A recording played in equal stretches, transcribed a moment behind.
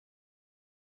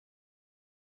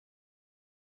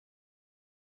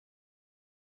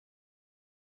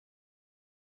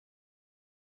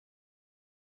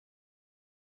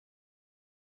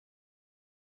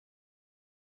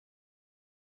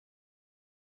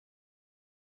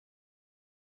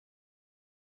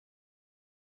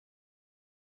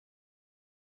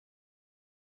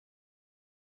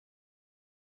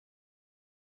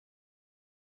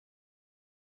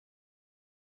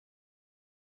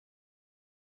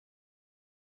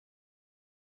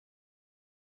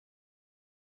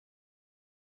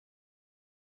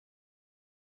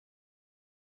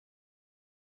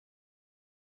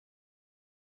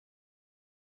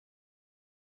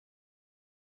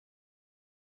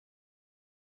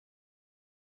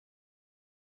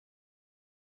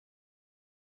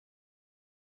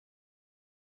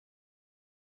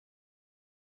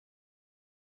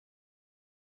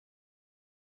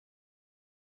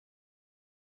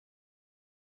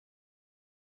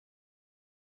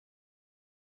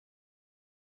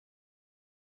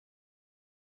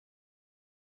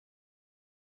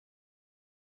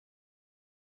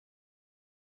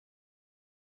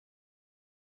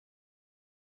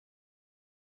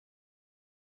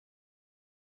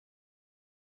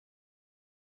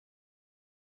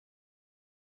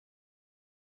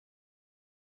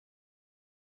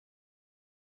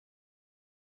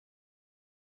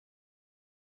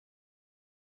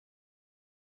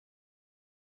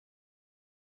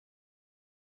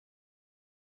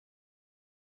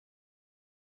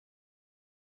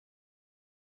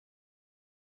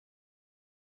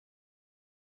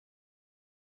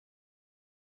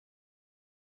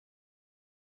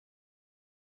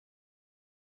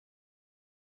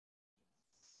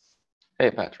Hey,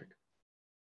 Patrick.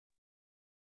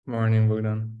 Morning,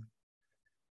 Bogdan.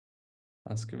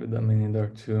 Let's give it a minute or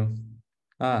two.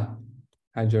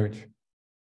 Hi, George.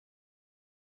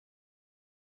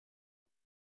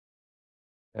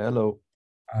 Hello.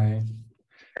 Hi.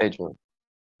 Hey, George.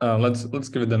 Let's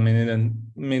give it a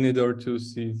minute or two,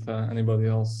 see if anybody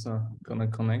else gonna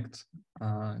connect.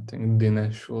 I think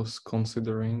Dinesh was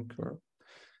considering, or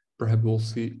perhaps we'll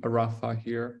see Rafa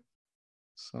here.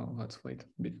 So let's wait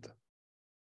a bit.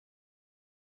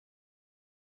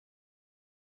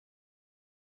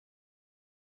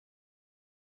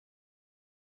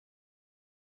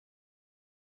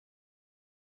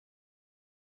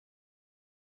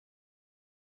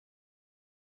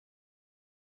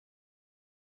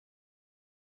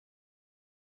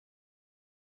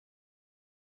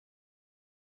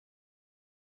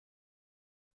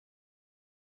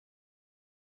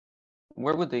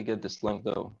 Where would they get this link,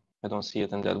 though? I don't see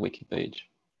it in that wiki page.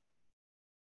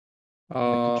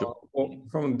 Well,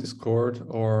 from Discord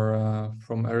or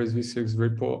from Aries-vcx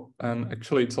repo, and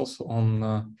actually it's also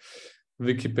on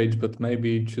wiki page, but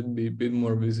maybe it should be a bit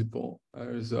more visible.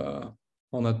 There's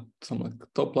on some like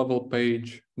top level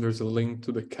page, there's a link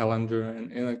to the calendar,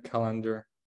 and in a calendar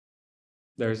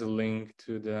there's a link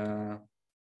to the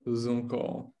Zoom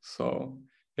call. So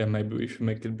yeah, maybe we should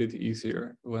make it a bit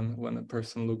easier when a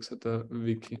person looks at the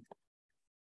wiki.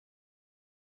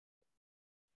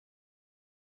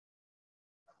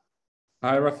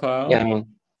 Hi, Rafael. Yeah, I mean,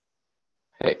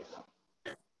 hey.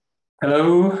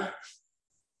 Hello.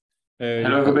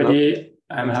 Hello, everybody.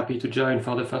 I'm happy to join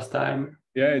for the first time.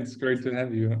 Yeah, it's great to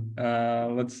have you.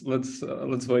 Let's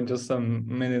wait just a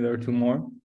minute or two more.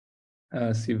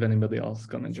 See if anybody else is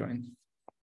gonna join.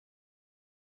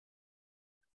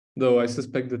 Though I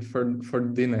suspect that for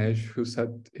Dinesh, who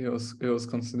said he was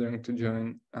considering to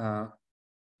join,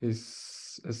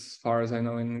 is, as far as I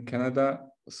know, in Canada,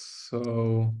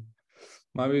 so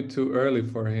might be too early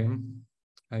for him.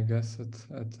 I guess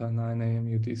at 9 a.m.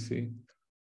 UTC.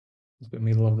 It's the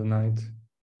middle of the night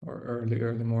or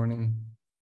early morning.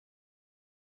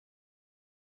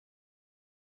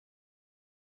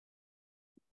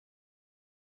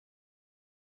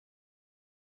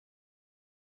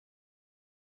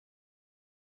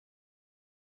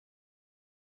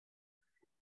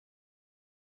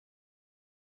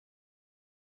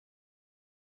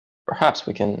 Perhaps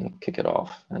we can kick it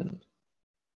off and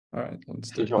All right, let's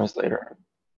he do it. joins later.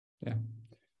 Yeah.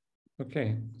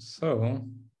 Okay, so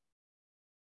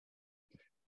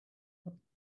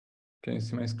can you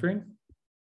see my screen?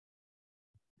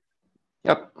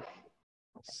 Yep.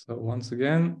 So once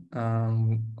again,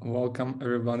 welcome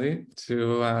everybody to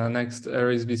next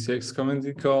Aries-vcx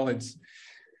community call. It's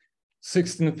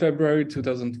 16th February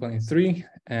 2023,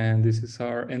 and this is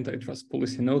our antitrust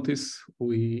policy notice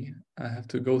we have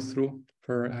to go through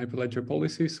for Hyperledger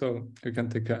policy. So you can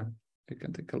take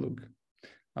a look.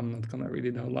 I'm not gonna read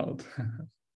it out loud.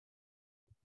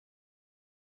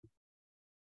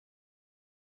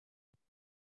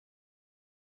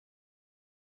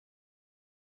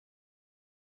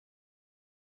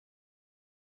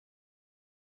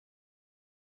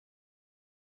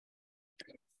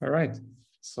 All right,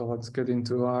 so let's get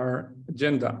into our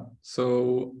agenda.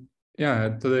 So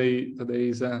yeah, today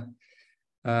is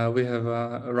we have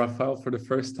Rafael for the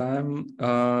first time.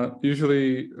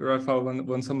 Usually, Rafael,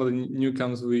 when somebody new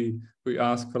comes, we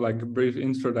ask for like a brief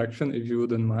introduction, if you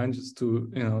wouldn't mind, just to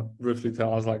briefly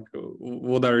tell us like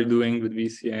what are you doing with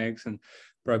VCX and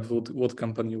perhaps what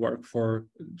company you work for,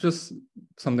 just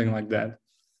something like that.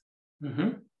 Mm-hmm.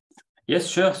 Yes,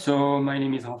 sure. So my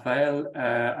name is Raphael.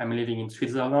 I'm living in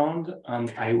Switzerland,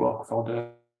 and I work for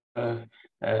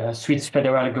the Swiss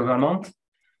federal government.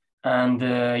 And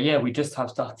yeah, we just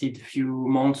have started a few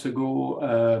months ago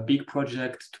a big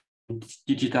project to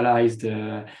digitalize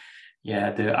the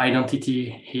identity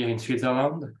here in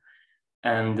Switzerland.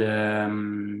 And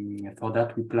for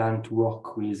that, we plan to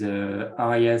work with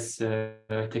RIS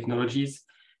technologies.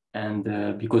 And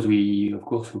because we, of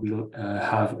course, we will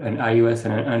have an iOS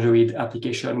and an Android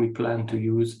application, we plan to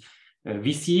use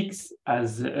VCX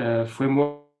as a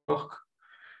framework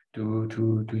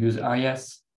to use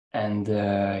RIS. And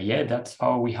yeah, that's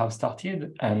how we have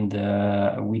started. And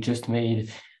we just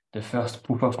made the first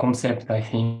proof of concept, I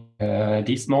think,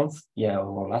 this month,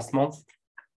 or last month.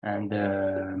 And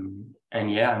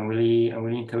yeah, I'm really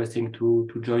interested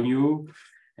to join you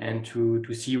and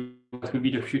to see what will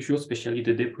be the future, especially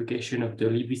the deprecation of the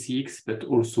libVCX, but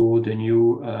also the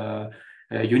new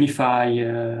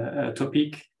Unify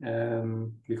topic,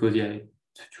 because yeah,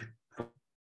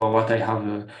 for what I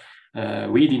have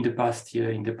we did in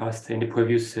the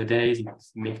previous days. It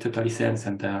makes totally sense,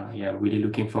 and yeah, really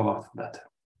looking forward for that.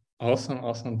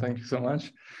 Awesome. Thank you so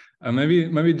much.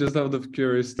 Maybe just out of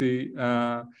curiosity,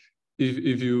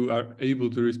 if you are able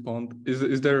to respond,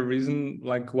 is there a reason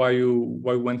like why you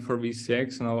went for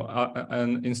VCX,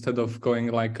 and instead of going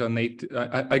like a native?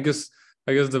 I guess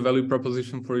the value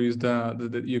proposition for you is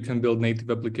that you can build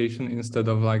native application instead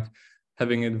of like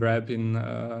having it wrap in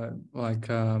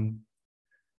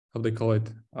how they call it,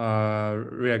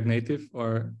 React Native,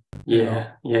 or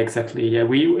yeah, exactly. Yeah,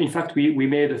 we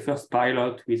made the first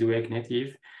pilot with React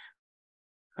Native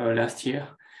last year,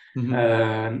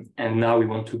 and now we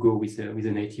want to go with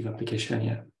a native application.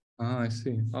 Yeah. I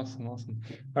see. Awesome.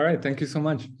 All right, thank you so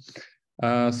much.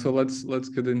 So let's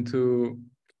get into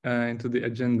the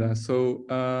agenda. So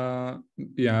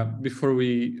yeah, before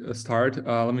we start,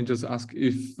 let me just ask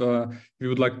if you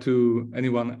would like to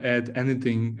anyone add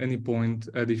any point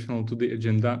additional to the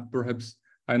agenda. Perhaps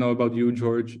I know about you,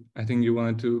 George. I think you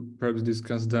wanted to perhaps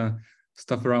discuss the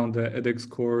stuff around the edX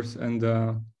course and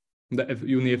the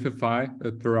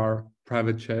UniFFI per our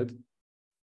private chat.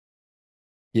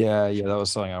 Yeah, that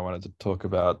was something I wanted to talk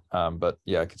about. But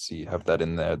yeah, I could see you have that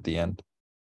in there at the end.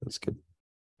 That's good.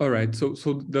 All right, so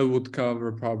that would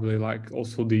cover probably like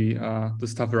also the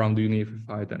stuff around the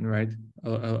UniFFI then, right?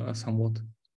 Somewhat.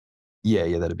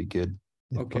 Yeah, that'd be good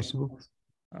if Okay. possible.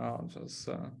 I'll just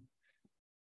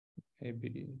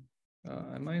maybe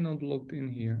am I not logged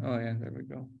in here? Oh yeah, there we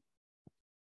go.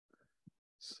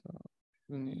 So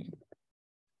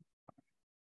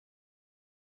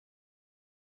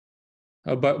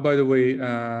by the way,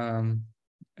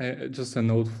 just a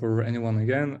note for anyone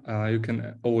again, you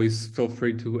can always feel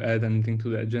free to add anything to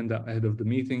the agenda ahead of the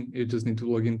meeting. You just need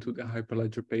to log into the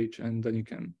Hyperledger page and then you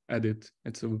can edit.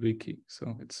 It's a wiki,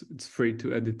 so it's free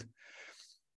to edit.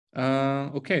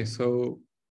 Okay, so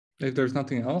if there's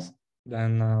nothing else,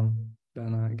 then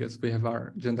I guess we have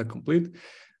our agenda complete.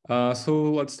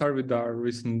 So let's start with our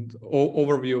recent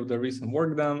overview of the recent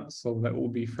work done. So that will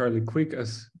be fairly quick,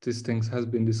 as these things has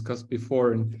been discussed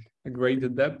before in a great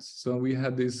depth. So we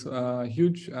had this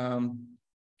huge,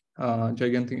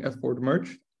 gigantic effort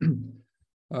merge.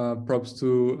 Props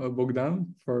to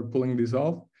Bogdan for pulling this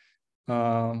off.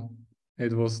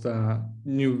 It was the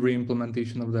new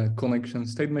re-implementation of the connection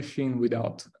state machine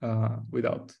without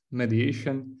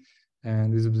mediation.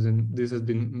 And this has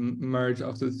been merged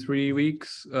after 3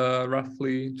 weeks,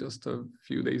 roughly, just a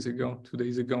few days ago, 2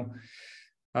 days ago.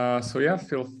 So yeah,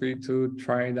 feel free to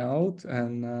try it out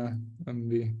and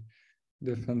be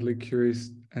definitely curious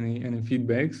any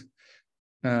feedbacks.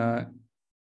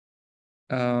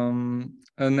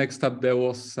 Next up, there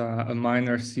was a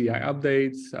minor CI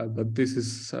update, but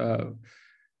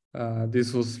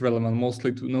this was relevant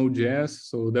mostly to Node.js.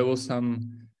 So there was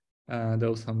some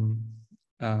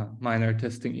minor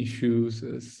testing issues,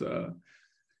 as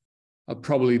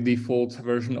probably default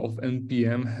version of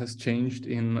npm has changed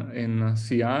in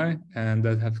CI, and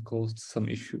that have caused some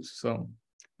issues. So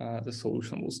the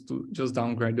solution was to just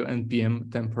downgrade the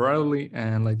npm temporarily,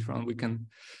 and later on we can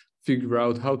figure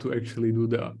out how to actually do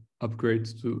the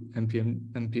upgrades to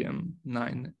npm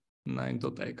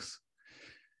 9.x.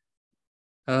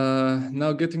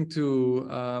 Now getting to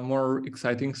more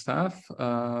exciting stuff,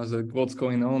 what's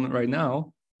going on right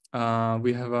now.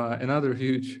 We have another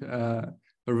huge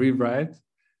rewrite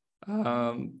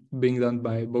being done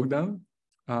by Bogdan,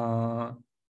 and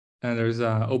there's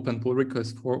an open pull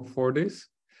request for this.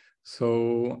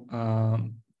 So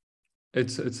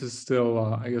it's still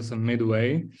I guess a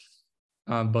midway,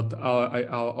 but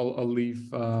I'll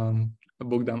leave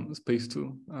Bogdan space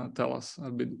to tell us a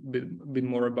bit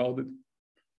more about it.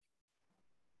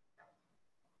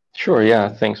 Sure. Yeah.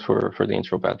 Thanks for the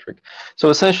intro, Patrick. So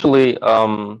essentially,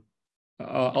 I'll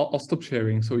stop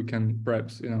sharing so we can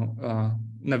perhaps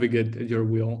navigate at your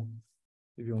will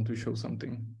if you want to show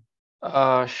something.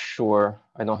 Sure.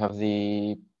 I don't have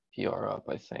the PR up,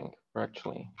 I think, or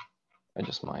actually, I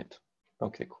just might.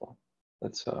 Okay, cool.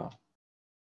 Let's let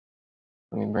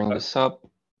me bring this up.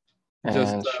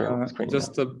 And share screen.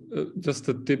 Just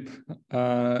a tip,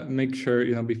 make sure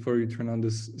before you turn on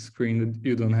this screen that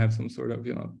you don't have some sort of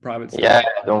private stuff. Yeah,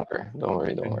 don't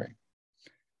worry.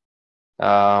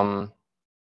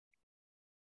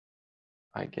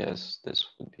 I guess this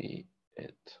would be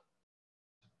it.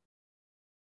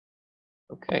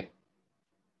 Okay.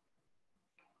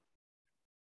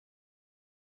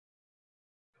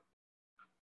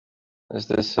 Is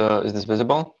this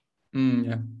visible?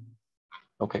 Yeah.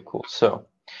 Okay, cool. So,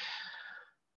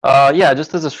 yeah,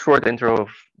 just as a short intro of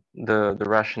the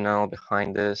rationale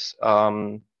behind this.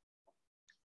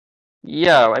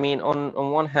 Yeah, I mean,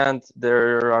 on one hand,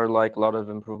 there are like a lot of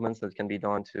improvements that can be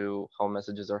done to how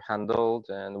messages are handled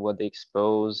and what they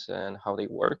expose and how they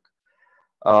work.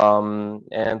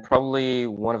 And probably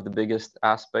one of the biggest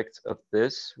aspects of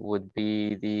this would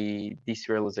be the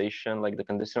deserialization, like the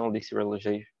conditional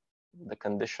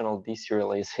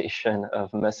deserialization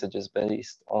of messages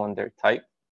based on their type,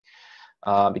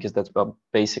 because that's what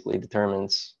basically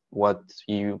determines what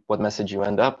message you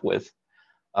end up with.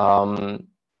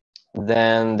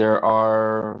 Then there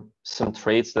are some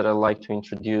traits that I like to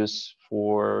introduce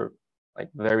for like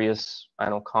various, I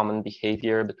don't know, common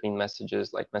behavior between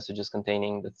messages, like messages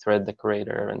containing the thread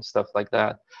decorator and stuff like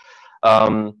that.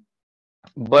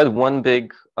 But one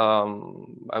big,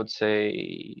 I would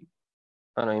say,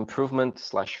 I don't know, improvement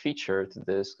slash feature to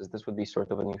this, because this would be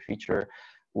sort of a new feature,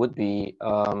 would be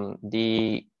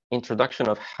the introduction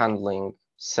of handling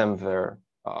semver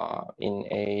in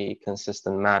a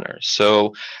consistent manner.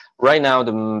 So right now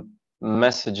the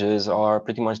messages are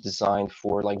pretty much designed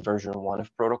for like version 1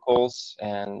 of protocols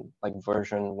and like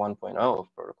version 1.0 of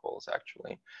protocols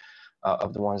actually.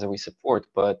 Of the ones that we support,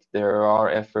 but there are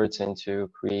efforts into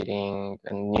creating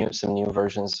some new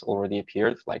versions already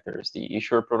appeared. Like there's the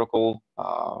Issuer Protocol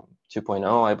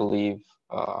 2.0, I believe,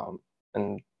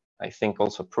 and I think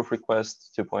also Proof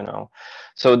Request 2.0.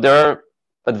 So there are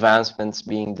advancements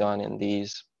being done in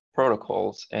these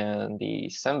protocols, and the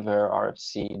semver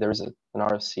RFC, there's an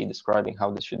RFC describing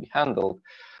how this should be handled.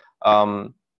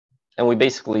 And we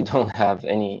basically don't have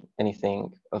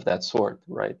anything of that sort,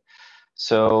 right?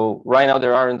 So right now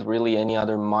there aren't really any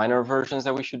other minor versions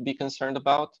that we should be concerned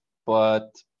about,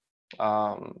 but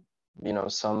you know,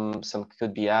 some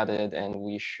could be added, and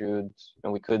we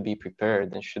could be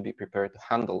prepared and should be prepared to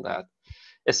handle that.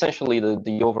 Essentially,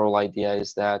 the overall idea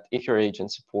is that if your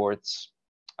agent supports,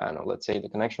 I don't know, let's say the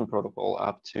connection protocol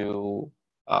up to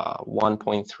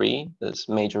 1.3, this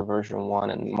major version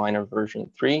 1 and minor version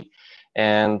 3,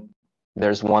 and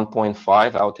there's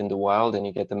 1.5 out in the wild and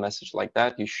you get the message like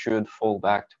that, you should fall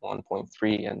back to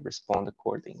 1.3 and respond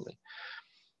accordingly.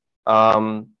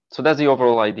 So that's the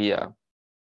overall idea.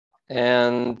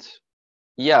 And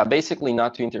yeah, basically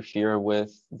not to interfere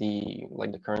with the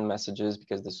current messages,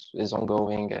 because this is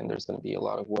ongoing and there's going to be a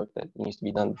lot of work that needs to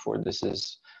be done before this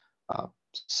is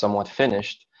somewhat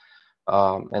finished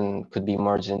and could be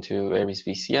merged into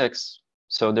Aries-vcx.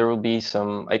 So there will be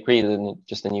some, I created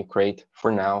just a new crate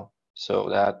for now, so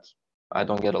that I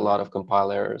don't get a lot of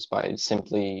compile errors by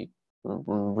simply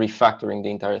refactoring the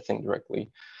entire thing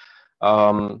directly.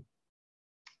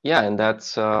 Yeah, and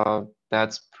that's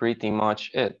pretty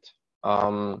much it.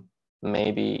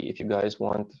 Maybe if you guys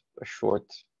want a short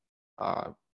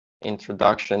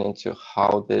introduction into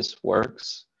how this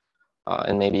works,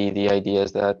 and maybe the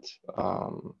ideas that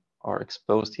are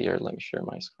exposed here. Let me share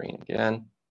my screen again.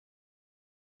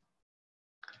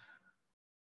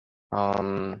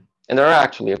 And there are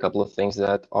actually a couple of things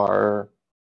that are,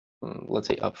 let's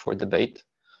say, up for debate.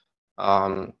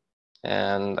 And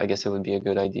I guess it would be a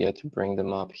good idea to bring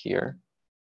them up here.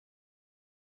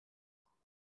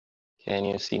 Can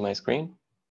you see my screen?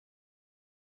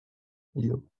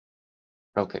 Yep.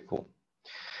 Okay, cool.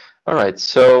 All right,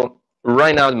 so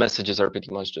right now the messages are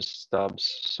pretty much just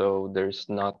stubs, so there's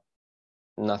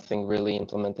nothing really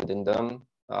implemented in them,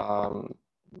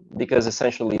 because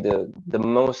essentially the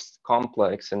most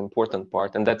complex and important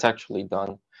part, and that's actually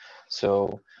done,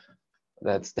 so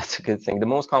that's a good thing. The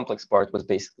most complex part was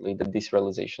basically the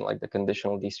deserialization, like the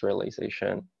conditional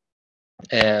deserialization,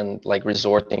 and like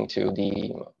resorting to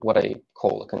the what I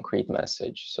call a concrete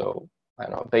message. So I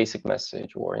don't know, a basic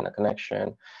message, or in a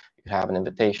connection you have an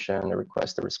invitation, a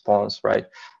request, a response, right?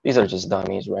 These are just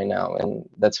dummies right now, and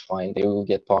that's fine. They will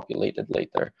get populated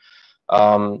later.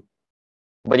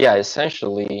 But yeah,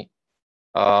 essentially,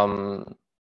 the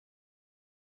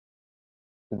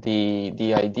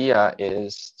idea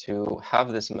is to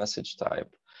have this message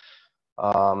type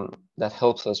that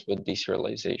helps us with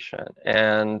deserialization.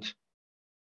 And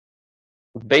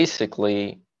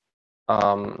basically,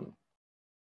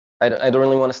 I don't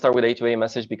really want to start with A2A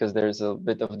message because there's a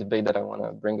bit of debate that I want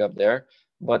to bring up there.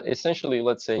 But essentially,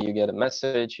 let's say you get a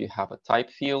message, you have a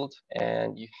type field,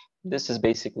 and this is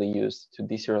basically used to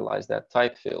deserialize that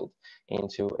type field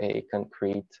into a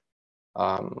concrete,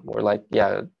 or like,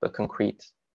 yeah, a concrete,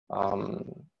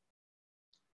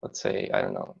 let's say, I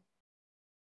don't know,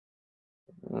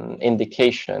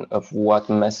 indication of what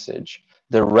message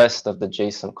the rest of the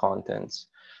JSON contents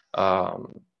are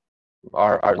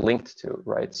linked to,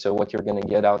 right? So what you're going to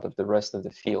get out of the rest of the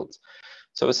fields.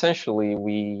 So essentially,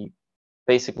 we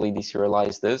basically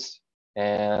deserialize this,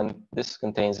 and this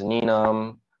contains an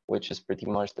enum which is pretty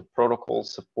much the protocol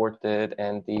supported,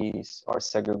 and these are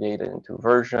segregated into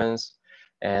versions,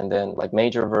 and then like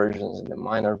major versions and the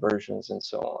minor versions and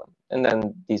so on. And then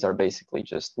these are basically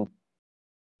just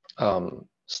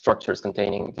structures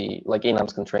containing the, like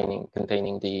enums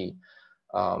containing the,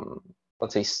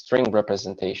 let's say, string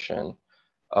representation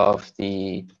of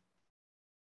the,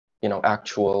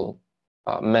 actual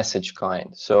message kind.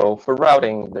 So for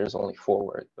routing, there's only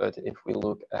forward, but if we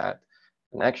look at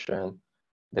connection,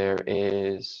 there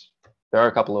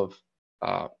are a couple of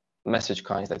message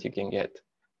kinds that you can get.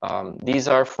 These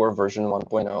are for version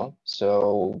 1.0. So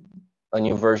a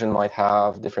new version might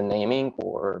have different naming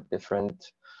or different,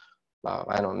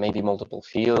 I don't know, maybe multiple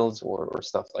fields or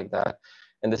stuff like that.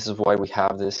 And this is why we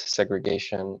have this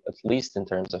segregation, at least in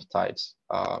terms of types.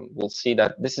 We'll see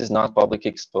that this is not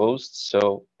publicly exposed. So,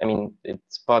 I mean,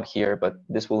 it's pub here, but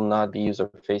this will not be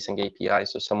user-facing API.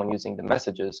 So someone using the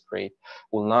messages crate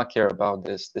will not care about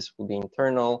this. This will be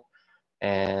internal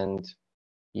and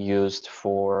used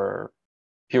for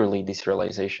purely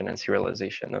deserialization and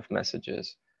serialization of messages.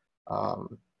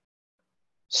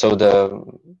 So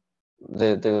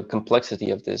the complexity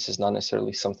of this is not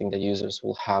necessarily something that users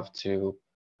will have to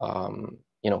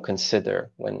consider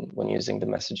when using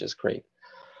the messages crate.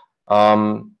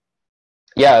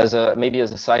 Yeah, maybe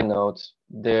as a side note,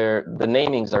 the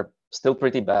namings are still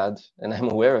pretty bad, and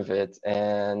I'm aware of it.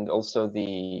 And also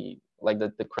the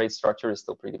crate structure is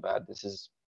still pretty bad. This is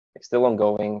still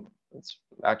ongoing. It's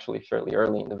actually fairly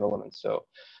early in development, so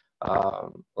a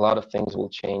lot of things will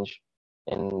change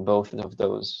in both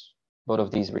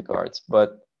of these regards.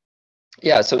 But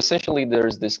yeah, so essentially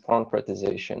there's this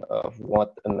concretization of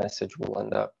what a message will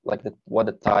end up, like what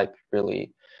the type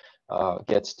really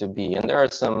gets to be. And there are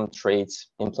some traits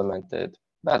implemented,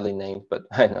 badly named, but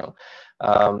I know,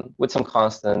 with some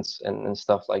constants and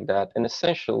stuff like that. And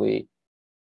essentially,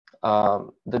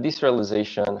 the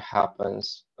deserialization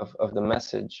happens of the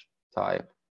message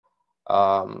type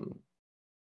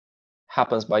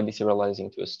happens by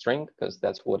deserializing to a string, because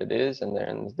that's what it is. And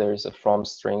then there's a from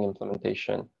string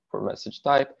implementation for message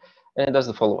type. And it does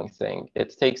the following thing.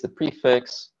 It takes the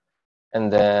prefix and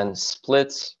then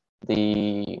splits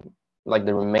the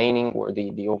remaining or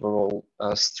the overall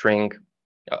string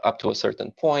up to a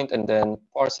certain point, and then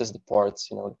parses the parts,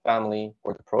 the family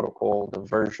or the protocol, the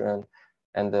version,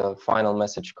 and the final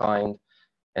message kind,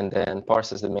 and then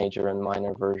parses the major and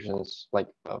minor versions, like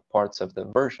parts of the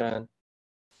version,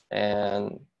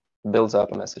 and builds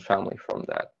up a message family from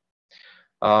that.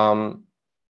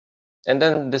 And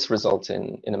then this results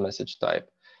in a message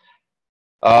type.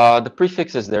 The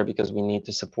prefix is there because we need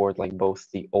to support like both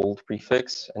the old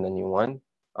prefix and the new one.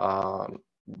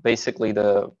 Basically,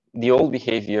 the old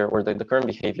behavior or the current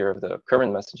behavior of the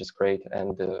current messages crate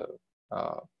and the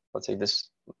let's say this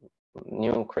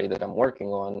new crate that I'm working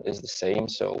on is the same.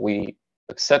 So we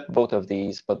accept both of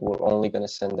these, but we're only going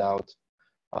to send out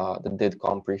the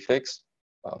didcom prefix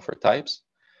for types.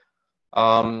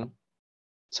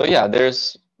 So yeah,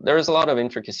 there's a lot of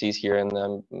intricacies here,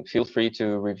 and feel free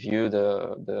to review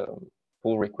the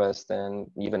pull request and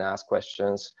even ask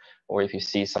questions, or if you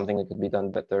see something that could be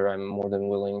done better, I'm more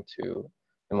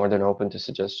than open to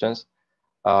suggestions.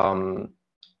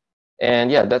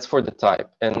 And yeah, that's for the type.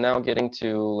 And now getting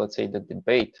to, let's say, the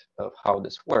debate of how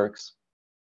this works.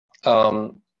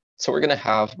 So we're going to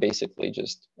have basically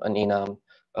just an enum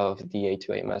of the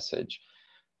A2A message.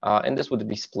 And this would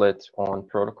be split on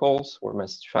protocols or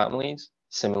message families,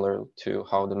 similar to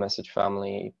how the message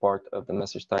family part of the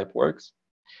message type works.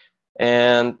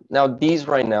 And now these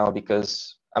right now,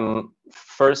 because I'm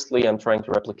trying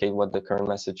to replicate what the current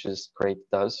messages crate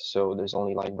does. So there's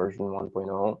only like version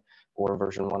 1.0 or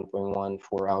version 1.1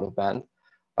 for out of band.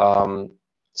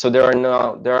 So there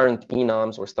aren't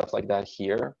enums or stuff like that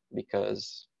here,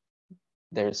 because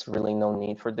there's really no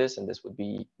need for this, and this would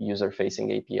be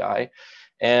user-facing API.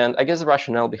 And I guess the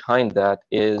rationale behind that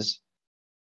is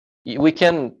we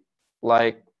can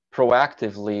like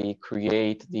proactively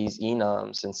create these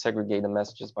enums and segregate the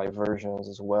messages by versions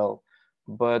as well.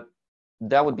 But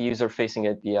that would be user-facing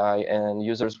API, and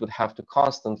users would have to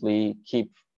constantly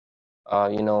keep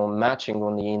matching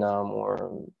on the enum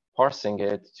or parsing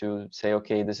it to say,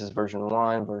 okay, this is version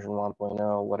 1, version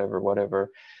 1.0,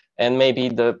 whatever. And maybe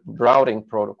the routing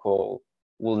protocol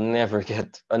will never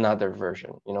get another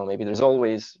version. Maybe there's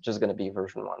always just going to be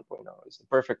version 1.0. It's the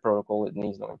perfect protocol. It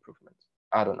needs no improvement.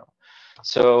 I don't know.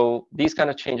 So these kind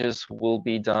of changes will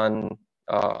be done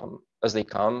as they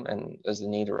come and as the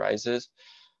need arises.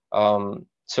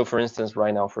 So for instance,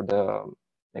 right now for the,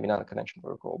 maybe not a connection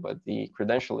protocol, but the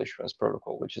credential issuance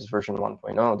protocol, which is version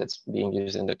 1.0 that's being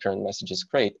used in the current messages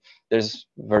crate, there's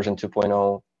version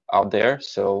 2.0 out there.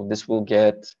 So this will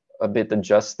get a bit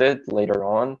adjusted later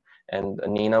on, and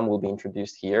an enum will be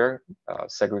introduced here,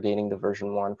 segregating the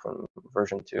version 1 from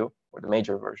version 2, or the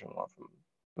major version 1 from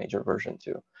major version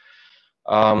 2.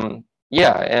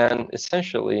 Yeah, and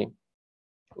essentially,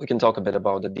 we can talk a bit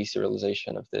about the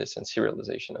deserialization of this and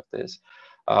serialization of this.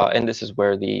 And this is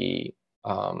where the,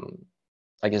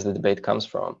 I guess, the debate comes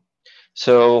from.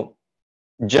 So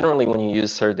generally, when you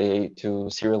use SERDE to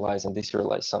serialize and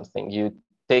deserialize something, you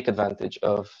take advantage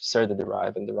of SERDE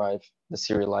derive and derive the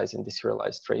serialized and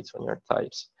deserialized traits on your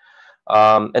types.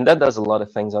 And that does a lot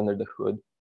of things under the hood.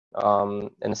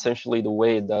 And essentially, the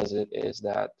way it does it is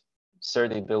that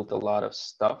SERDE built a lot of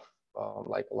stuff,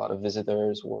 like a lot of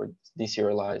visitors or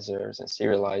deserializers and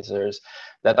serializers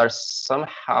that are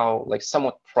somehow like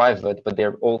somewhat private, but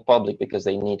they're all public because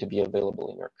they need to be available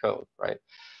in your code, right?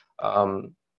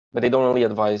 But they don't really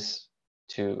advise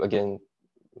to, again,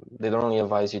 they don't really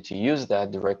advise you to use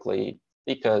that directly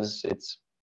because it's,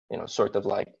 you know, sort of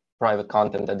like private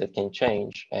content that it can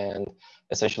change. And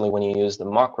essentially when you use the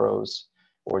macros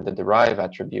or the derive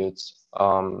attributes,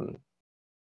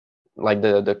 like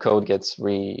the code gets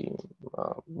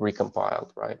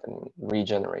recompiled, right, and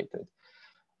regenerated.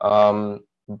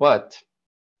 But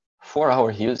for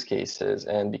our use cases,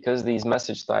 and because these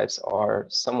message types are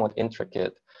somewhat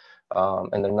intricate,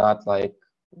 and they're not like,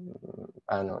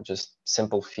 I don't know, just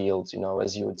simple fields, you know,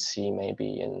 as you would see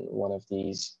maybe in one of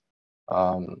these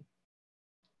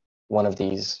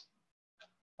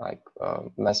like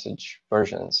message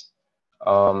versions.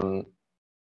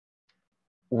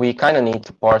 We kind of need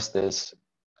to parse this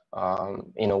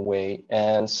in a way,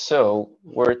 and so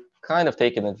we're kind of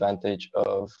taking advantage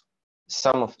of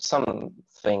some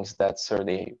things that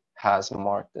SERDE has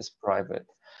marked as private.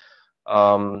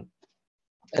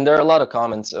 And there are a lot of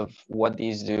comments of what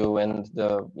these do, and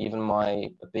even my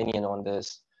opinion on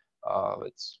this.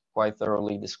 It's quite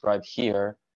thoroughly described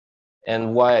here,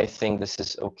 and why I think this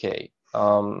is okay.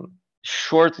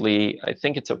 Shortly, I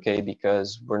think it's okay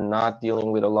because we're not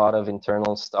dealing with a lot of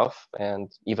internal stuff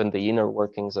and even the inner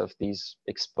workings of these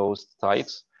exposed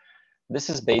types. This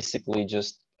is basically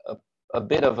just a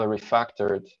bit of a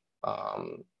refactored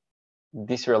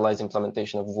deserialized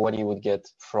implementation of what you would get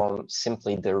from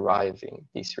simply deriving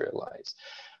deserialize.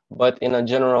 But in a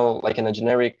general, like in a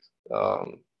generic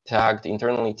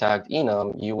internally tagged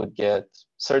enum, you would get,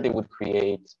 SERDE would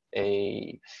create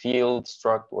a field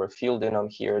struct or a field enum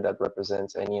here that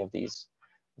represents any of these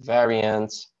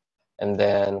variants, and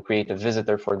then create a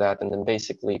visitor for that, and then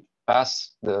basically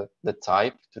pass the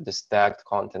type to this tagged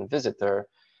content visitor,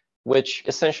 which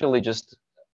essentially just,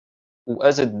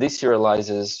 as it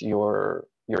deserializes your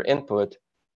input,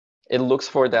 it looks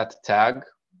for that tag,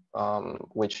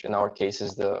 which in our case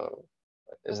is the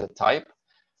type,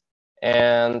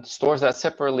 and stores that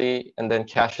separately, and then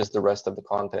caches the rest of the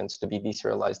contents to be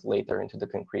deserialized later into the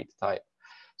concrete type.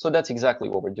 So that's exactly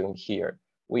what we're doing here.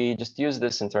 We just use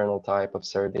this internal type of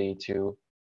SERDE to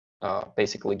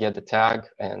basically get the tag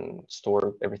and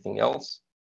store everything else.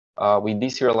 We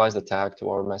deserialize the tag to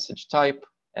our message type,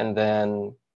 and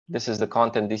then this is the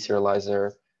content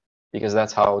deserializer, because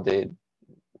that's how the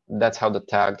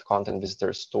tagged content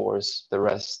visitor stores the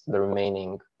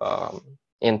remaining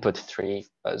input tree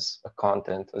as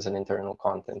an internal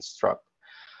content struct.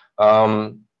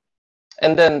 And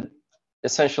then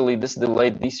essentially this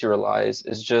delayed deserialize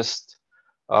is just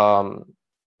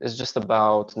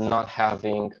about not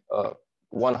having a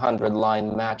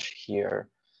 100-line match here,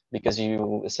 because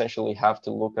you essentially have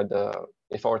to look at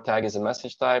if our tag is a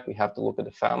message type, we have to look at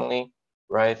the family,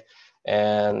 right?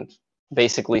 And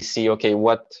basically see, okay,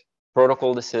 what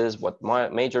protocol this is, what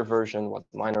major version, what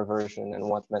minor version, and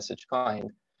what message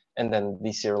kind, and then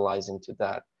deserialize into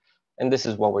that. And this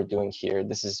is what we're doing here.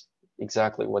 This is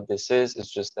exactly what this is.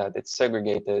 It's just that it's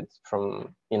segregated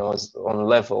from, you know, on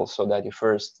level, so that you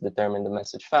first determine the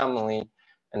message family,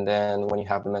 and then when you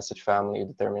have the message family, you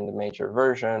determine the major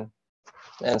version,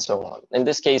 and so on. In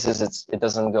this case, it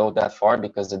doesn't go that far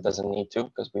because it doesn't need to,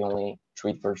 because we only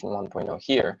treat version 1.0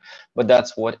 here, but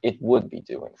that's what it would be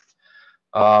doing.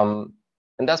 And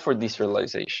that's for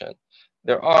deserialization.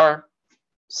 There are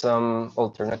some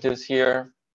alternatives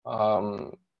here.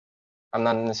 I'm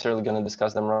not necessarily going to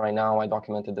discuss them right now. I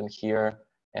documented them here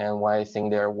and why I think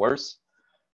they're worse.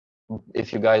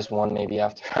 If you guys want, maybe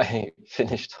after I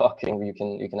finish talking, you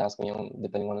can ask me,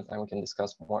 depending on the time, we can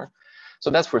discuss more. So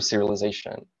that's for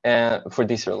serialization and for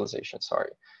deserialization,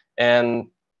 sorry. And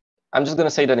I'm just going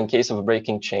to say that in case of a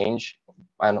breaking change,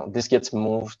 I don't know, this gets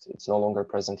moved, it's no longer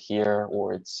present here,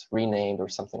 or it's renamed or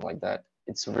something like that.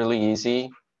 It's really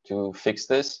easy to fix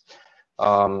this.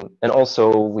 And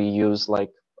also we use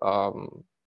like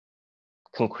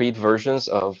concrete versions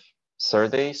of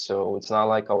Survey, so it's not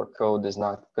like our code is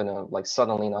not gonna like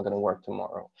suddenly not gonna work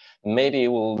tomorrow. Maybe it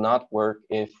will not work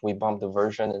if we bump the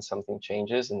version and something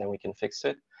changes and then we can fix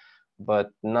it,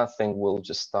 but nothing will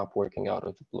just stop working out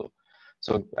of the blue.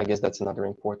 So I guess that's another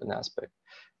important aspect.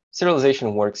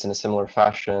 Serialization works in a similar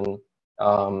fashion,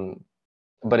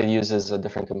 but it uses a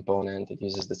different component. It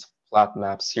uses this flat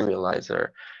map serializer,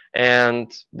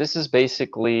 and this is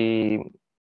basically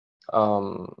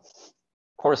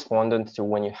correspondent to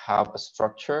when you have a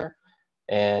structure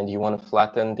and you want to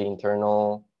flatten the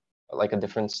internal, like a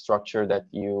different structure that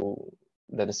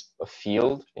is a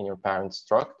field in your parent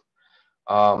struct.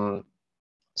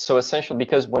 So essentially,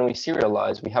 because when we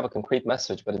serialize, we have a concrete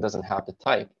message, but it doesn't have the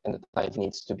type, and the type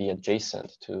needs to be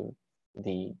adjacent to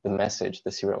the message,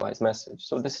 the serialized message.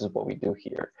 So this is what we do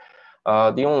here.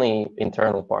 The only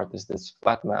internal part is this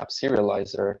flat map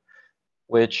serializer,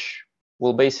 which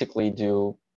will basically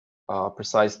do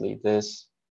precisely this.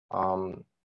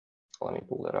 Let me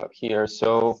pull it up here.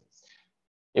 So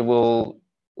it will,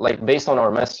 like, based on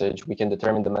our message, we can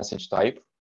determine the message type,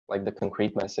 like the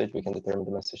concrete message, we can determine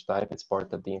the message type. It's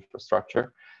part of the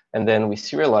infrastructure. And then we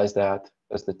serialize that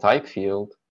as the type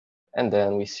field. And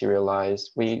then we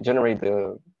generate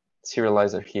the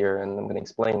serializer here, and I'm going to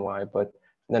explain why, but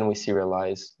then we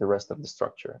serialize the rest of the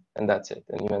structure, and that's it.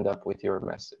 And you end up with your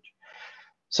message.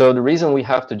 So the reason we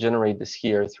have to generate this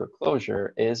here through a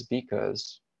closure is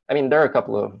because, I mean, there are a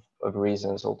couple of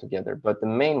reasons altogether, but the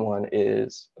main one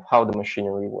is how the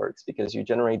machinery works, because you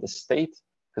generate the state,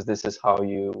 because this is how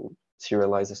you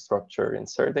serialize a structure in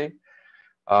Survey.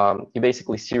 You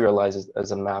basically serialize it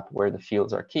as a map where the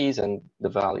fields are keys and the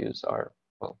values are,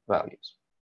 well, values.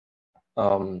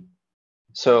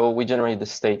 So we generate the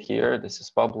state here. This is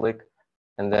public.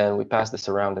 And then we pass this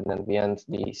around, and then we end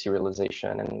the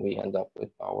serialization, and we end up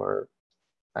with our,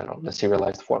 I don't know, the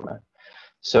serialized format.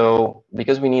 So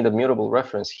because we need a mutable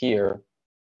reference here,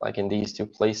 like in these two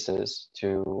places,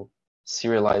 to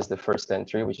serialize the first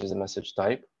entry, which is a message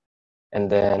type, and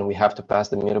then we have to pass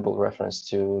the mutable reference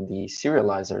to the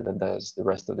serializer that does the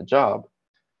rest of the job,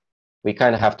 we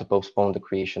kind of have to postpone the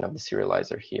creation of the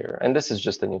serializer here. And this is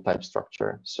just a new type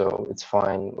structure, so it's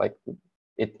fine. Like,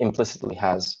 it implicitly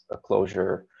has a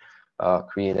closure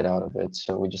created out of it,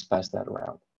 so we just pass that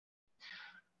around.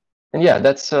 And yeah,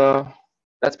 that's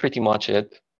pretty much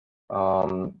it.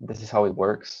 This is how it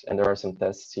works, and there are some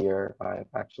tests here. I've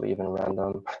actually even ran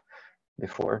them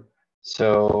before.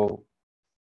 So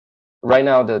right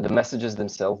now, the messages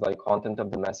themselves, like content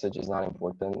of the message, is not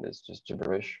important. It's just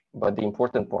gibberish. But the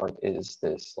important part is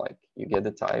this: like, you get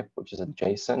the type, which is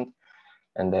adjacent,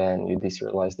 and then you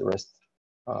deserialize the rest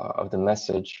of the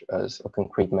message as a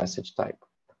concrete message type.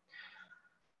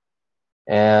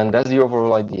 And that's the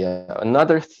overall idea.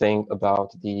 Another thing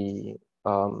about the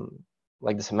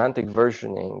like the semantic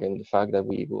versioning and the fact that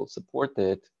we will support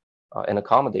it and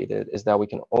accommodate it is that we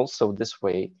can also this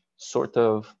way sort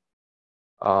of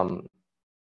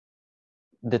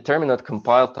determine that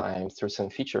compile time through some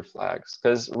feature flags,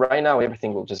 because right now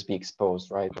everything will just be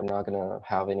exposed, right? We're not going to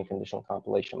have any conditional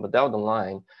compilation, but down the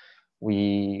line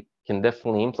we can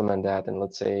definitely implement that. And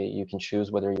let's say you can choose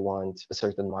whether you want a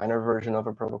certain minor version of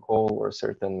a protocol or a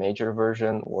certain major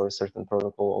version or a certain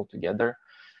protocol altogether.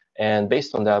 And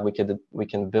based on that, we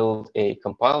can build a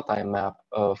compile time map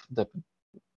of the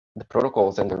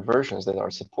protocols and their versions that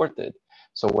are supported.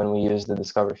 So when we use the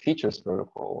discover features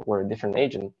protocol, where a different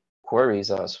agent queries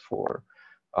us for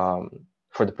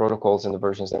the protocols and the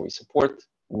versions that we support,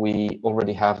 we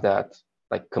already have that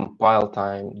like compile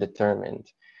time determined.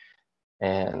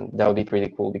 And that would be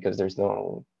pretty cool because there's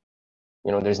no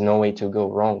way to go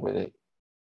wrong with it.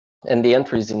 And the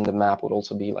entries in the map would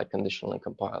also be like conditionally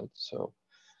compiled. So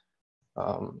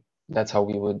that's how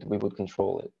we would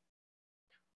control it.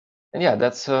 And yeah,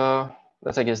 that's I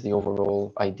guess the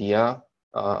overall idea.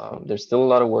 There's still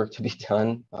a lot of work to be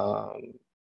done.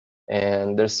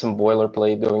 And there's some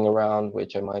boilerplate going around,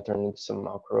 which I might turn into some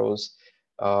macros.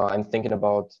 I'm thinking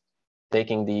about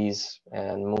taking these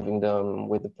and moving them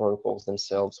with the protocols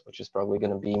themselves, which is probably going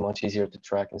to be much easier to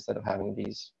track instead of having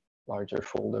these larger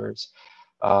folders.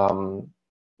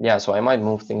 Yeah, so I might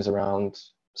move things around.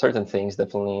 Certain things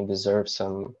definitely deserve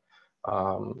some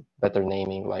better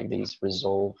naming, like these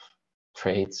resolve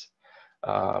traits.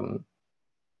 But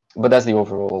that's the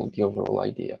overall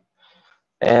idea.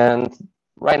 And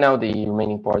right now, the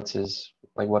remaining parts is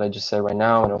like what I just said right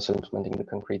now, and also implementing the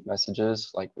concrete messages,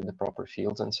 like with the proper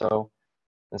fields and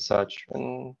such.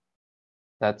 And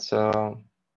that's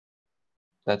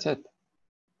it.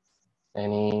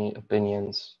 Any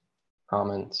opinions,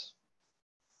 comments?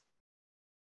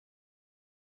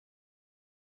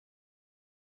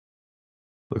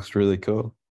 Looks really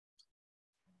cool.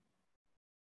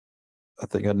 I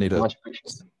think I'd need to Much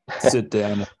appreciated. sit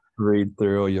down and read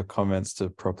through all your comments to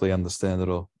properly understand it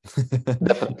all.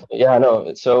 Definitely. Yeah,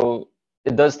 no. So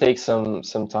it does take some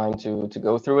time to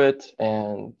go through it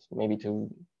and maybe to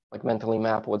like mentally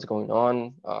map what's going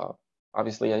on.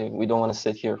 Obviously, we don't want to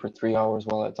sit here for 3 hours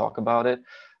while I talk about it.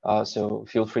 So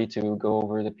feel free to go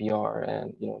over the PR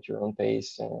and at your own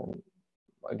pace. And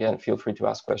again, feel free to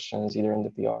ask questions either in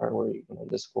the PR or even on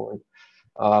Discord.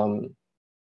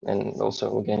 And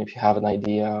also, again, if you have an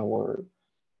idea or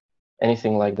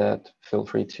anything like that, feel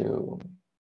free to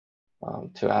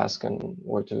ask and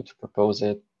or to propose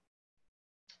it.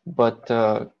 But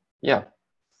yeah.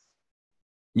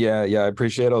 Yeah, I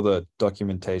appreciate all the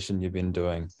documentation you've been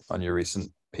doing on your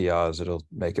recent PRs. It'll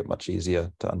make it much easier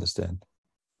to understand.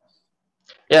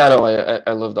 Yeah, no,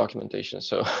 I love documentation.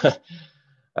 So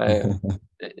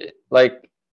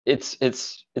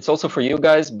it's also for you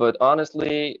guys, but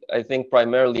honestly, I think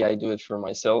primarily I do it for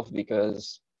myself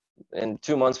because in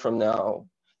 2 months from now,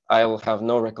 I will have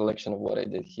no recollection of what I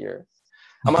did here.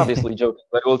 I'm obviously joking,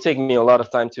 but it will take me a lot of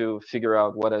time to figure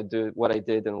out what I did,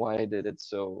 and why I did it.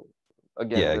 So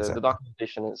again, Yeah, the exactly.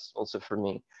 documentation is also for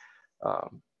me.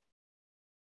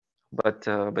 But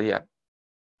yeah,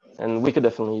 and we could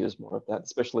definitely use more of that,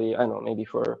 especially I don't know, maybe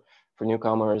for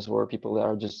newcomers or people that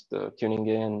are just tuning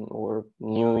in or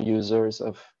new users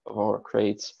of our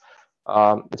crates.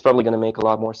 It's probably going to make a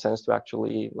lot more sense to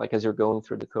actually, like, as you're going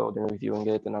through the code and reviewing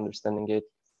it and understanding it,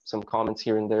 some comments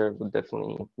here and there would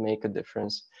definitely make a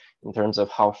difference in terms of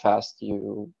how fast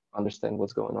you understand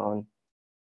what's going on.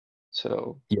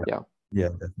 So yeah,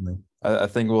 definitely. I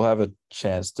think we'll have a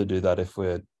chance to do that if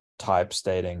we're type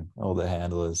stating all the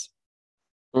handlers.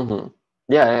 mm-hmm.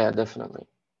 Yeah, definitely.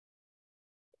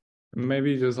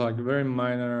 Maybe just like a very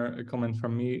minor comment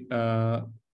from me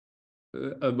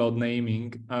about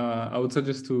naming. I would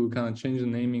suggest to kind of change the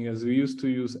naming, as we used to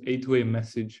use A2A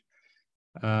message.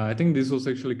 I think this was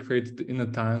actually created in the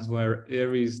times where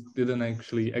Aries didn't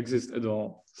actually exist at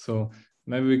all. So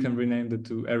maybe we can rename it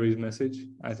to Aries message.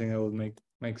 I think that would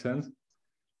make sense.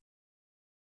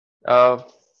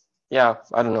 Yeah,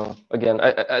 I don't know. Again,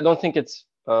 I don't think it's.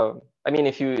 I mean,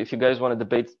 if you guys want to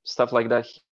debate stuff like that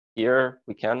here,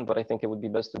 we can. But I think it would be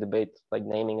best to debate like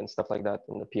naming and stuff like that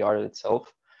in the PR itself.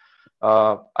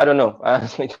 I don't know. I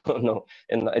honestly don't know,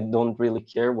 and I don't really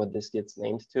care what this gets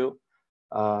named to.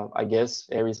 I guess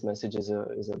Aries message is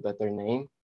a better name.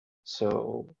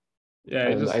 So yeah,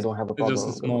 I don't have a problem. It's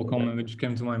just a small comment which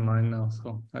came to my mind now,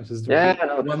 so I just do yeah, it.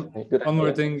 no, good One more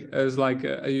idea. thing is like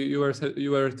you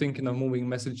were thinking of moving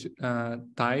message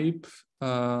type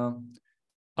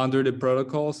under the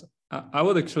protocols. I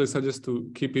would actually suggest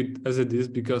to keep it as it is,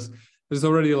 because there's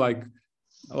already like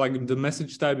the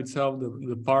message type itself,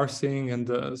 the parsing and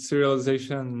the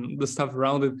serialization, the stuff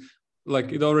around it,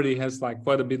 like it already has like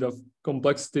quite a bit of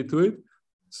complexity to it.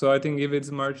 So I think if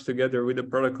it's merged together with the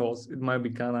protocols, it might be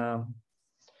kind of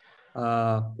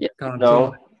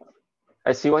no,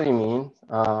 I see what you mean,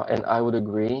 and I would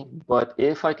agree. But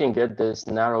if I can get this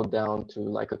narrowed down to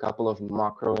like a couple of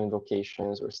macro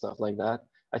invocations or stuff like that,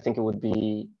 I think it would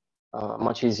be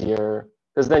much easier,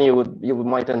 because then you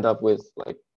might end up with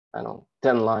like, I don't know,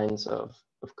 10 lines of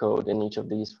code in each of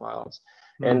these files,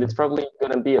 and it's probably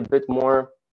going to be a bit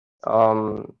more.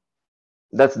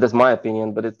 That's my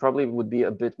opinion, but it probably would be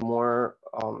a bit more.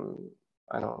 I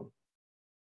don't know.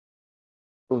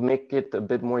 It would make it a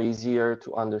bit more easier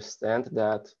to understand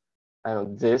that, I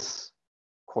don't know, this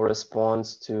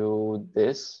corresponds to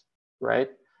this, right?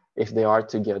 If they are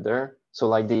together. So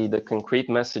like the concrete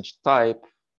message type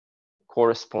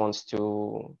corresponds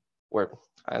to, where,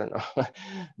 I don't know,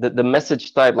 the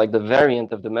message type, like the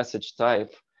variant of the message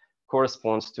type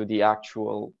corresponds to the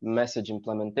actual message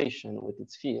implementation with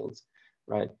its fields,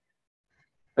 right?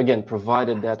 Again,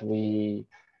 provided that we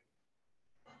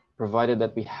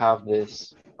have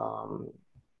this,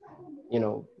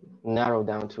 narrow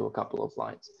down to a couple of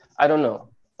lines. I don't know,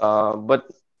 but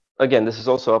again, this is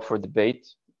also up for debate.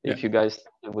 Yeah. If you guys think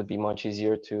it would be much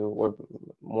easier to, or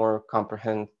more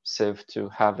comprehensive to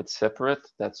have it separate,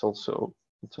 it's also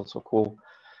cool.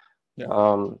 Yeah.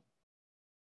 All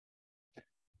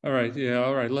right. Yeah.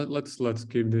 All right. Let's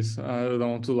keep this. I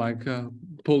don't want to like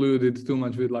pollute it too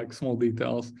much with like small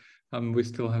details. We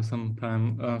still have some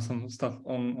time, some stuff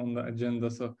on the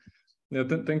agenda. So yeah,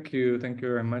 thank you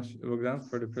very much, Bogdan,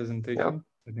 for the presentation. Yeah.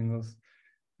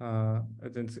 I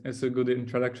think it's a good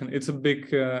introduction. It's a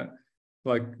big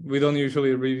like, we don't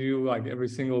usually review like every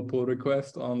single pull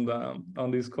request on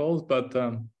these calls, but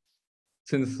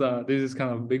since this is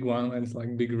kind of a big one, and it's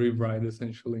like big rewrite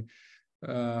essentially,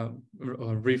 or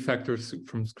refactors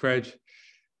from scratch.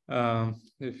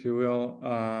 if you will.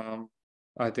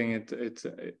 I think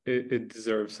it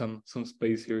deserves some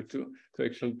space here to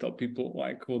actually tell people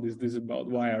like what is this about?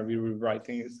 Why are we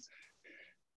rewriting it?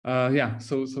 Yeah,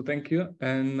 so thank you.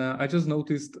 And I just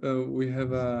noticed we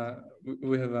have a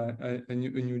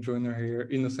new joiner here,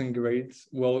 Innocent Grades.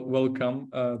 Welcome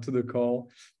to the call.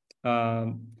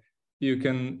 You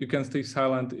can stay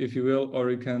silent if you will,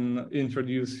 or you can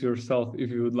introduce yourself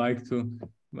if you would like to.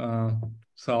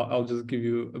 So I'll just give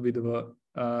you a bit of a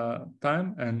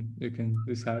time, and you can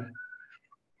decide.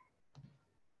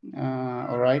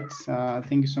 All right.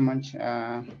 Thank you so much.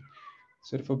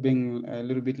 Sorry for being a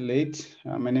little bit late.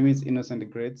 My name is Innocent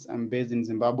Grades. I'm based in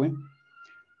Zimbabwe.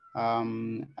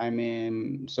 I'm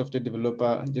a software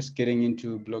developer just getting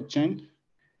into blockchain.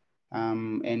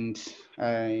 And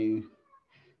I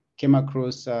came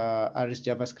across Aries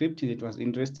JavaScript. It was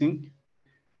interesting.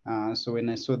 So when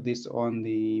I saw this on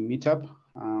the meetup,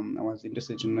 I was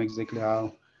interested to know exactly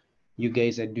how you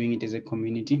guys are doing it as a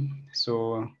community.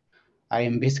 So I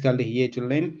am basically here to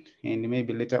learn, and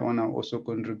maybe later on I'll also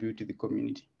contribute to the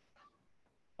community.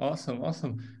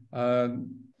 Awesome.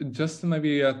 Just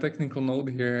maybe a technical note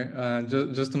here,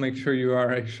 just to make sure you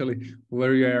are actually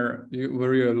where you are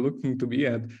looking to be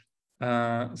at.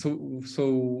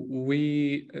 So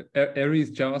we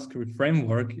Aries JavaScript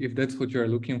framework, if that's what you're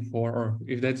looking for, or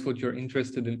if that's what you're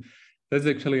interested in, that's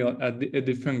actually a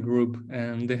different group,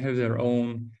 and they have their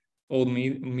own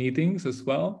meetings as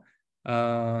well.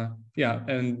 Yeah,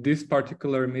 and this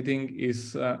particular meeting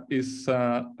is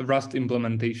Rust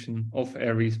implementation of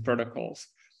Aries protocols.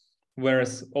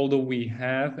 Whereas although we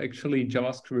have actually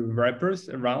JavaScript wrappers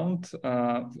around,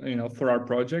 for our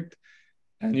project,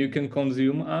 and you can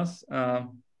consume us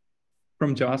from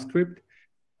JavaScript,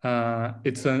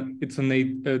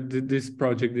 this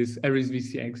project, this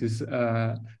Aries-vcx is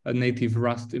a native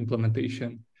Rust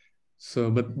implementation. So,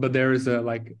 but there is a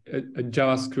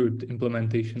JavaScript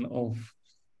implementation of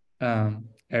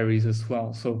Aries as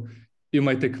well. So you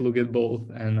might take a look at both,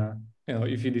 and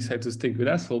if you decide to stick with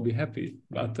us, we'll be happy.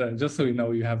 But just so you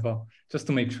know, you have just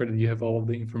to make sure that you have all of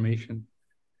the information.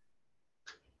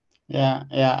 Yeah,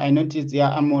 I noticed. Yeah,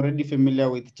 I'm already familiar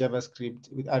with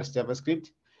JavaScript, with Aries JavaScript.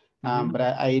 But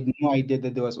I had no idea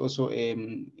that there was also a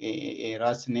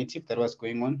Rust native that was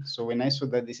going on. So when I saw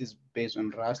that this is based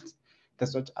on Rust,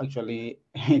 that's what actually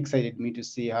excited me to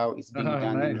see how it's being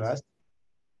done in Rust.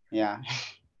 Yeah.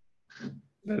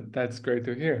 That's great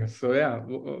to hear. So yeah,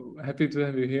 happy to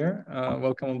have you here.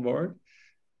 Welcome on board.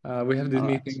 We have these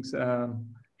meetings.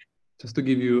 Just to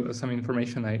give you some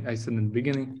information, I said in the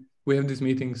beginning, we have these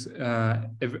meetings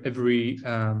every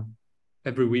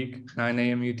week, 9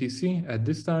 a.m. UTC at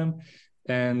this time.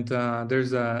 And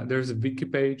there's a wiki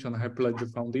page on the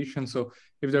Hyperledger Foundation. So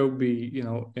if there will be,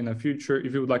 in the future,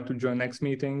 if you would like to join next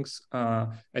meetings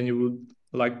and you would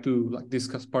like to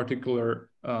discuss particular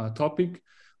topic,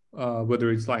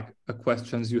 whether it's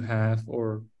questions you have,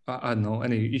 or I don't know,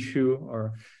 any issue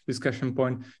or discussion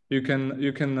point, you can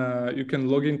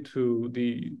log into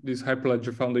this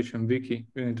Hyperledger Foundation wiki.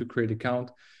 You need to create an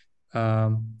account.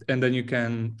 And then you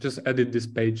can just edit this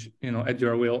page, at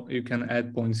your will. You can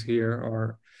add points here,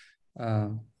 or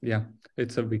yeah,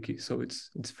 it's a wiki, so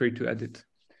it's free to edit.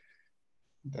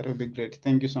 That would be great.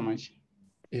 Thank you so much.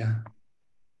 Yeah.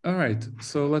 All right.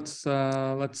 So let's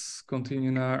continue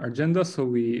in our agenda. So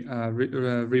we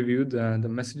reviewed the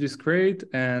messages crate,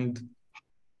 and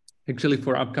actually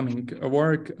for upcoming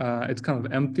work, it's kind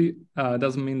of empty.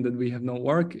 Doesn't mean that we have no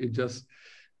work. It just,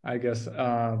 I guess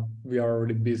we are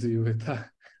already busy with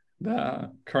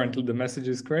currently the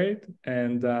messages crate,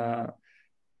 and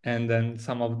then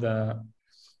some of the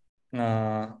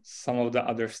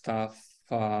other stuff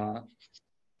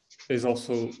is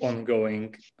also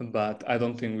ongoing, but I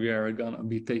don't think we are gonna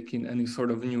be taking any sort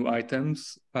of new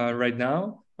items right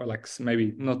now, or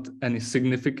maybe not any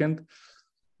significant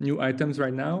new items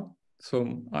right now.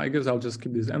 So I guess I'll just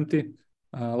keep this empty.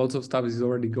 Lots of stuff is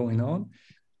already going on,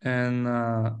 and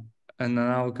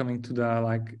now coming to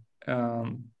the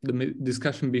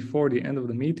discussion before the end of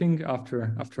the meeting,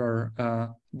 after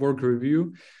our work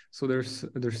review. So there's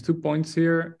 2 points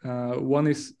here. One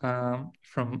is from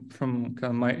kind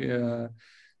of my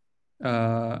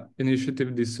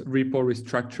initiative, this repo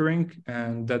restructuring,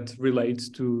 and that relates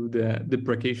to the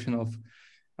deprecation of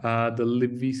the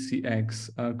libvcx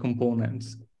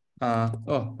components.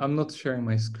 I'm not sharing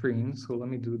my screen, so let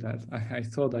me do that. I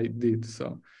thought I did,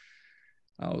 so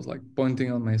I was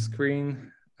pointing on my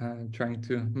screen, trying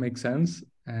to make sense,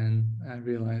 and I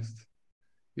realized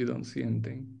you don't see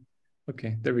anything.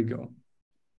 Okay, there we go.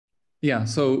 Yeah,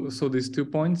 so these 2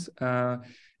 points,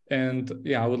 and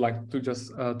yeah, I would like to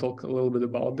just talk a little bit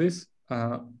about this.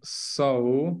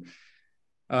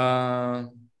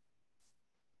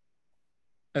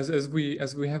 As we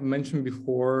have mentioned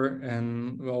before,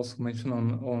 and we also mentioned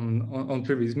on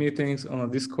previous meetings on a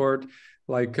Discord,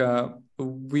 like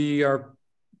we are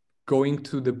going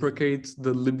to deprecate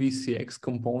the libvcx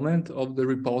component of the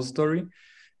repository,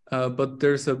 but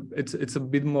it's a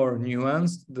bit more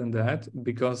nuanced than that,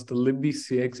 because the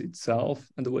libvcx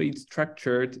itself and the way it's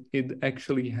structured, it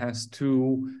actually has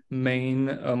two main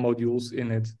modules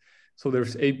in it. So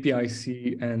there's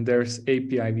API-C and there's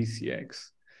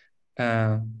API-vcx.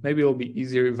 Maybe it'll be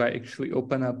easier if I actually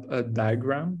open up a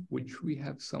diagram, which we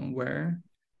have somewhere.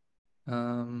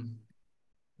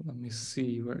 Let me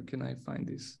see, where can I find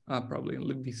this? Probably in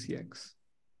libvcx.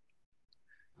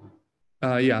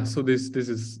 Yeah, so this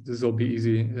will be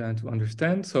easy to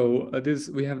understand. So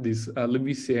we have this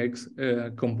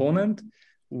libvcx component,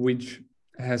 which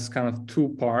has kind of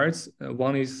two parts.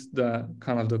 One is the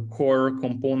kind of the core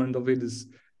component of it is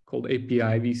called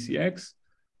API-vcx.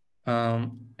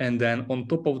 And then on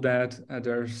top of that,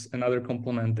 there's another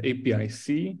component,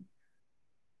 API-C.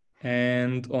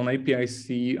 And on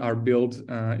API-C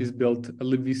is built a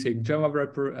libvcx Java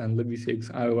wrapper and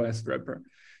libvcx iOS wrapper.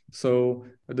 So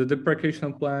the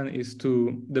deprecation plan is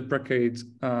to deprecate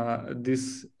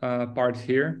this part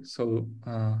here. So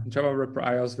Java wrapper,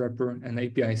 iOS wrapper, and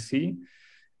API-C,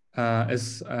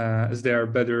 as there are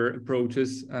better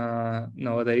approaches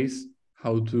nowadays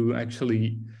how to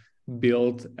actually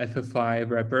build FFI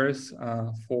wrappers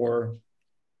for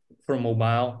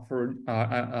mobile, for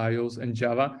iOS and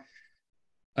Java.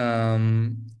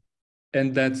 And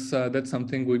that's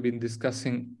something we've been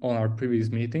discussing on our previous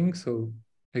meeting. So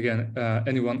again,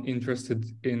 anyone interested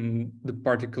in the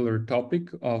particular topic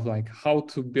of like how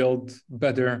to build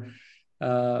better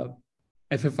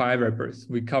FFI wrappers,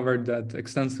 we covered that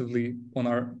extensively on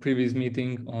our previous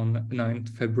meeting on 9th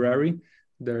February.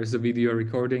 There's a video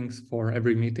recordings for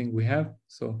every meeting we have,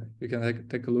 so you can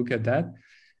take a look at that.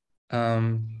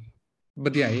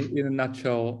 But yeah, in a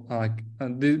nutshell,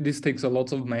 this takes a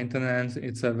lot of maintenance.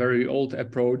 It's a very old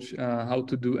approach how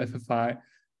to do FFI,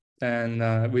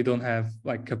 and we don't have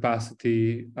like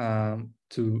capacity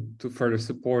to further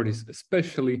support this,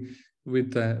 especially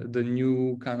with the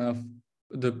new kind of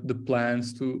the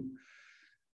plans to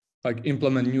like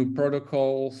implement new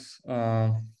protocols.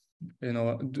 You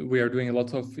know, we are doing a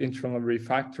lot of internal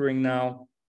refactoring now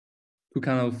to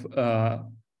kind of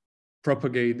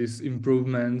propagate these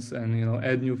improvements and, you know,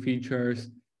 add new features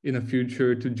in the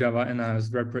future to Java and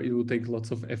iOS wrapper. It will take lots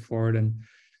of effort, and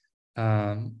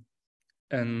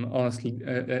honestly,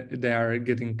 they are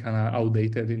getting kind of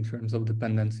outdated in terms of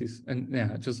dependencies and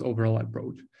yeah, just overall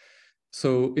approach.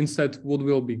 So instead, what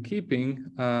we'll be keeping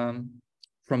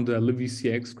from the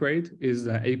libvcx crate is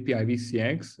the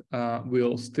API-vcx.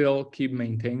 We'll still keep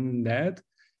maintaining that.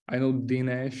 I know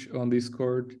Dinesh on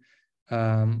Discord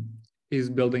is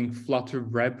building Flutter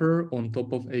wrapper on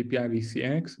top of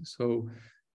API-vcx, so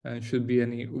shouldn't be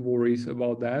any worries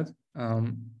about that.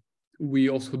 We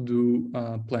also do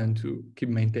plan to keep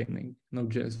maintaining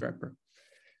Node.js wrapper.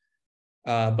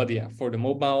 But yeah, for the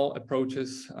mobile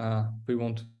approaches, we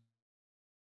want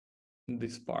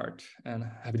this part and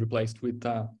have it replaced with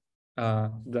the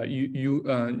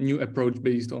new approach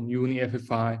based on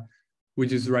UniFFI,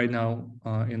 which is right now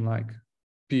in like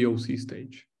POC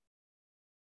stage.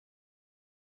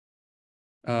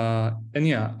 And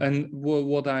yeah, and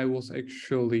what I was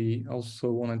actually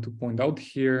also wanted to point out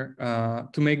here,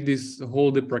 to make this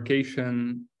whole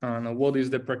deprecation, what is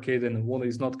deprecated and what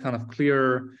is not kind of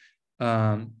clear,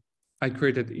 I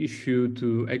created an issue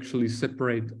to actually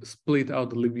split out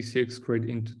the libvcx crate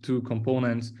into two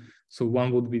components. So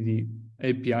one would be the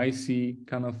API-C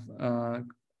kind of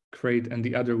crate, and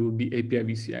the other would be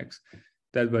API-vcx.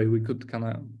 That way we could kind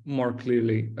of more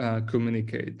clearly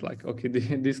communicate like, okay,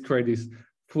 this crate is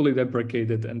fully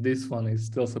deprecated and this one is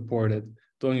still supported.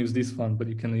 Don't use this one, but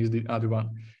you can use the other one.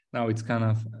 Now it's kind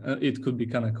of, it could be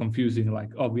kind of confusing, like,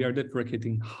 oh, we are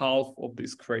deprecating half of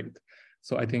this crate.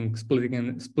 So I think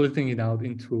splitting it out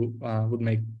into would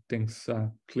make things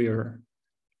clearer.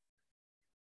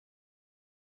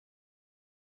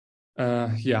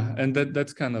 Yeah, and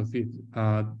that's kind of it.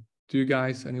 Do you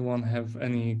guys, anyone have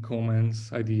any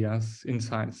comments, ideas,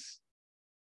 insights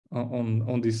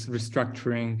on this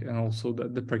restructuring and also the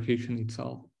deprecation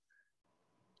itself?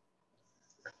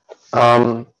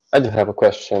 I do have a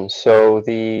question. So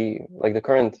the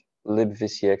current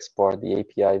libvcx part, the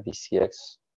API-vcx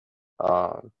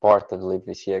part of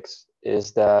libvcx,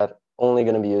 is that only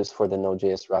going to be used for the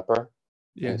Node.js wrapper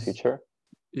in the future?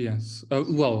 Yes.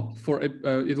 Well, for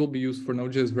it will be used for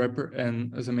Node.js wrapper,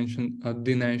 and as I mentioned,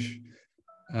 Dinesh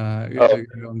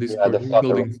on Discord. the We're Flutter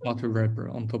building wrapper. Flutter wrapper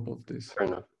on top of this. Fair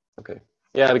enough. Okay.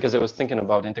 Yeah, because I was thinking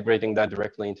about integrating that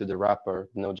directly into the wrapper,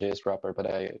 the Node.js wrapper, but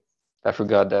I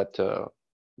forgot that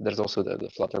there's also the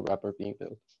Flutter wrapper being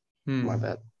built. My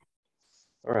bad.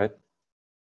 All right.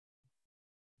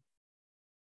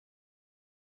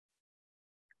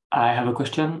 I have a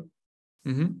question.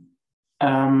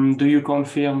 Mm-hmm. Do you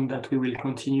confirm that we will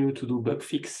continue to do bug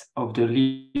fix of the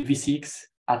libvcx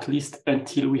at least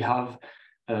until we have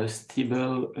a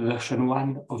stable version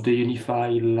 1 of the Unify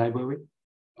library?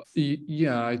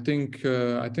 Yeah, I think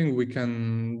we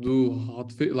can do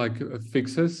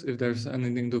fixes if there's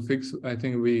anything to fix. I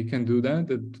think we can do that.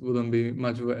 It wouldn't be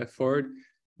much of an effort,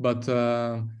 but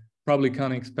probably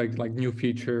can't expect like new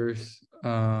features,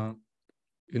 to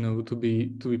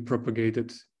be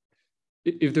propagated.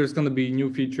 If there's going to be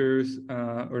new features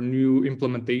or new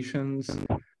implementations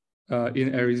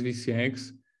in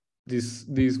Aries-vcx,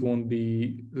 these won't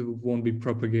be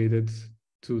propagated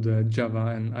to the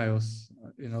Java and iOS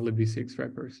libvcx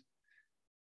wrappers.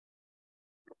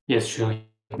 Yes, sure.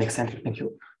 Makes sense. Thank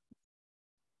you.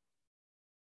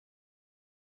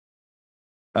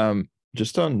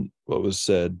 Just on what was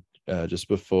said just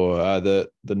before, the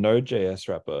Node.js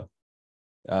wrapper,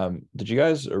 did you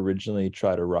guys originally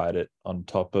try to write it on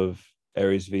top of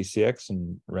Aries-vcx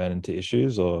and ran into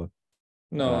issues, or?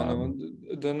 No,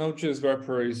 the Node.js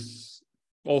wrapper is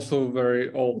also a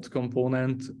very old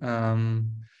component,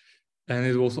 and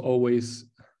it was always,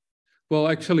 well,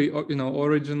 actually,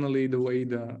 originally the way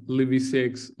the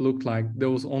libvcx looked like, there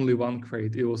was only one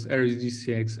crate. It was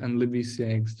Aries-vcx and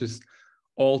libvcx just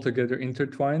all together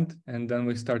intertwined, and then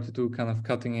we started to kind of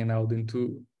cutting it out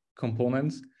into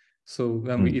components. So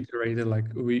then we iterated,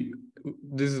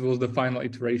 this was the final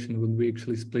iteration when we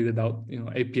actually split it out,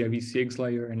 API VCX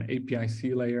layer and API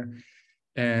C layer,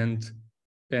 and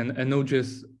a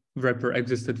Node.js wrapper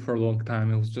existed for a long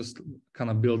time. It was just kind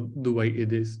of built the way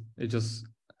it is. It just,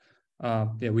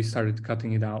 we started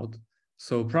cutting it out.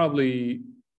 So probably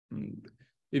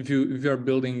if you are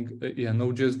building a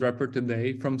Node.js wrapper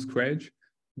today from scratch,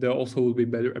 there also will be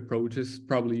better approaches.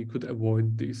 Probably you could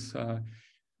avoid this,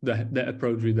 the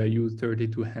approach with the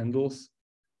U32 handles.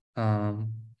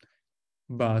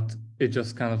 But it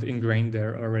just kind of ingrained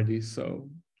there already. So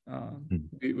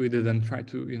we didn't try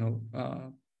to,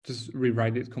 just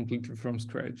rewrite it completely from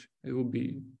scratch. It would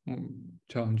be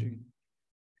challenging.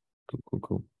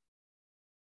 Cool.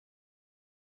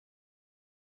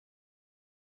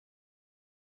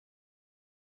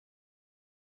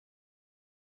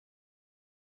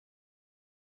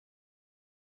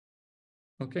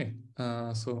 Okay,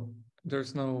 so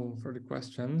there's no further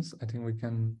questions. I think we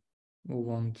can move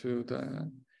on to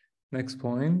the next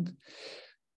point.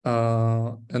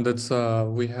 And that's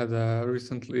we had a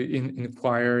recently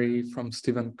inquiry from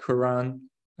Stephen Curran.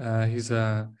 He's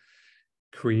a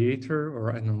creator,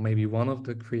 or I don't know, maybe one of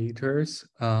the creators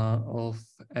of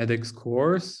edX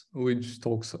course, which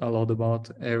talks a lot about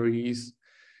Aries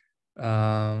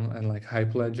and like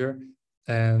Hyperledger.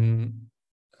 And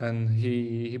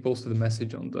he posted a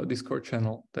message on the Discord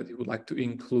channel that he would like to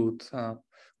include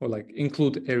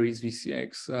include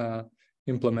Aries-vcx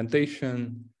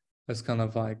implementation as kind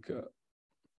of like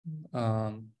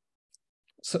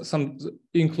some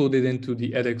included into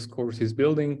the edX course he's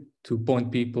building to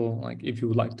point people, like if you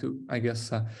would like to, I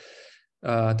guess,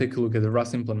 take a look at the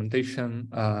Rust implementation.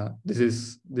 This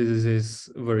is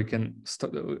where you can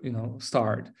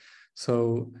start.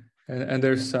 So and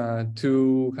there's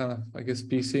two kind of, I guess,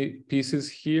 pieces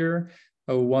here.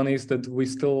 One is that we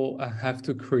still have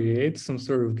to create some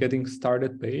sort of getting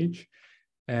started page,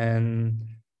 and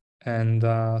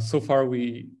so far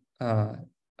we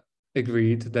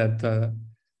agreed that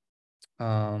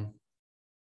I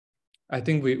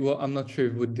think I'm not sure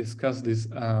if we discussed this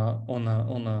on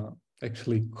a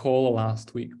actually call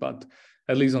last week, but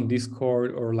at least on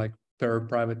Discord or like per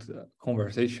private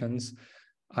conversations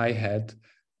I had,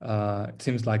 it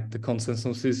seems like the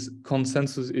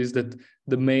consensus is that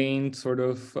the main sort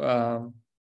of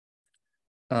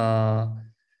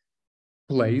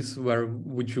place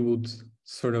which you would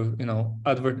sort of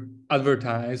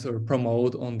advertise or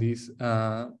promote on this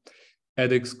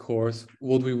edX course,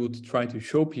 what we would try to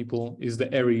show people is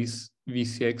the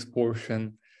Aries-vcx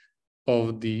portion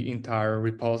of the entire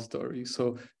repository.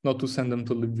 So not to send them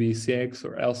to libvcx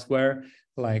or elsewhere,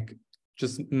 like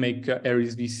just make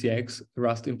Aries-vcx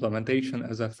Rust implementation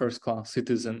as a first-class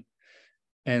citizen.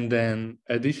 And then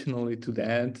additionally to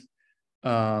that,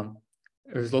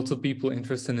 there's lots of people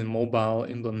interested in mobile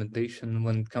implementation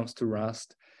when it comes to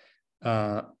Rust.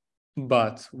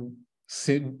 But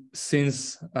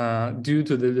since due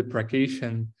to the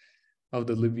deprecation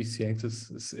the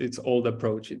libvcx. Its old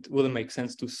approach. It wouldn't make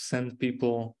sense to send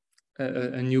people,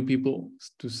 new people,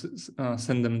 to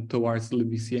send them towards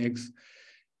libvcx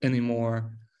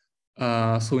anymore.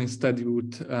 So instead, you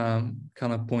would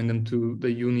kind of point them to the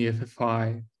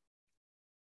UniFFI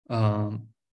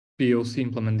POC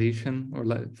implementation, or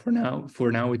for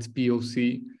now it's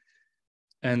POC,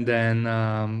 and then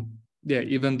yeah,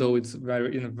 even though it's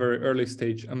in a very early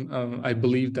stage, I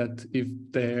believe that if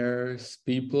there's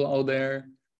people out there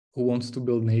who wants to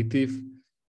build native,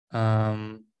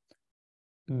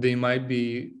 they might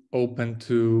be open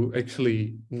to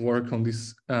actually work on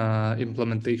this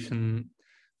implementation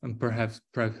and perhaps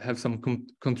have some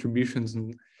contributions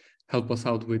and help us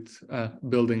out with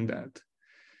building that.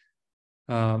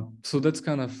 So that's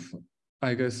kind of,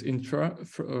 I guess, intro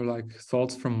or like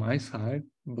thoughts from my side,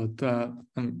 but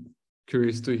I'm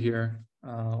curious to hear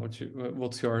what's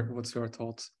your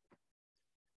thoughts.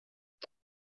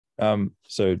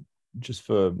 So just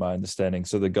for my understanding,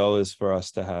 so the goal is for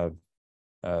us to have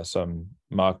some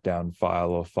markdown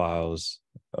file or files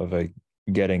of a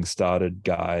getting started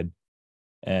guide,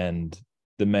 and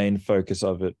the main focus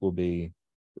of it will be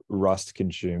Rust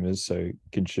consumers, so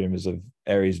consumers of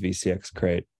Aries-vcx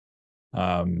crate,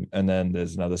 and then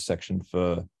there's another section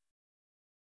for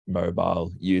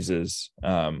mobile users,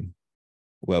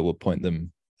 where we'll point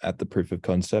them at the proof of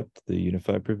concept, the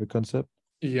unified proof of concept.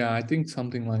 Yeah, I think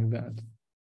something like that.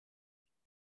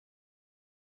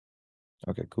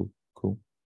 Okay, cool.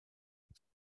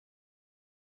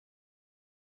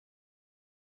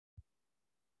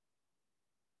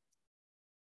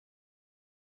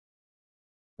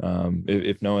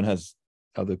 If no one has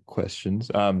other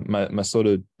questions, my sort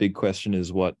of big question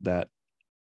is what that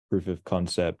proof of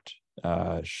concept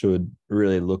should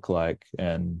really look like,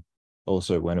 and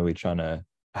also when are we trying to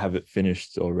have it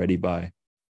finished or ready by?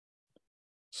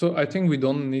 So I think we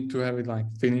don't need to have it like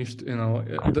finished, you know.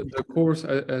 The course,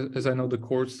 as I know, the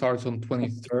course starts on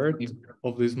 23rd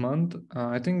of this month.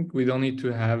 I think we don't need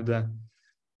to have the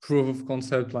proof of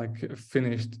concept like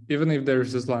finished, even if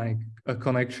there's just like a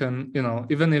connection, you know,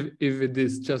 even if it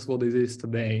is just what it is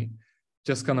today,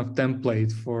 just kind of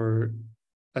template for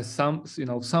some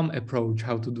approach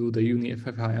how to do the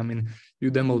UniFFI. I mean, you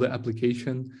demo the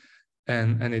application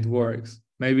and it works.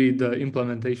 Maybe the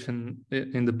implementation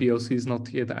in the POC is not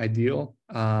yet ideal.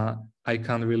 I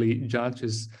can't really judge,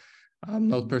 as I'm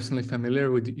not personally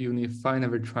familiar with UniFFI,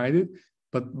 never tried it,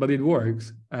 but it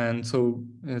works. And so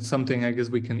it's something I guess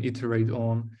we can iterate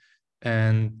on.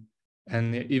 And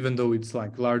even though it's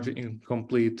like largely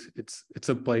incomplete, it's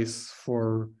a place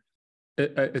for,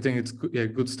 I think it's a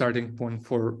good starting point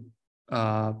for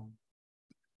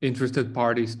interested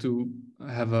parties to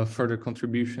have further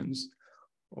contributions.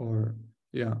 Or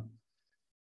yeah,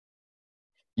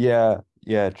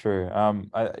 true.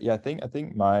 I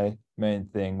think my main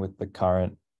thing with the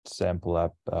current sample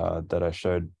app that I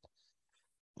showed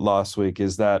last week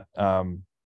is that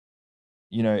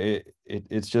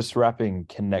it's just wrapping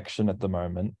connection at the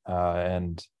moment,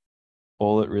 and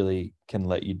all it really can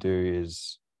let you do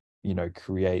is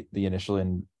create the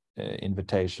initial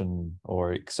invitation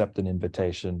or accept an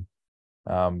invitation,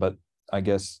 but I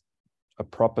guess a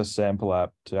proper sample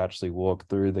app to actually walk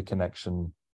through the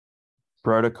connection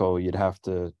protocol, you'd have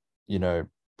to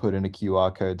put in a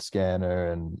QR code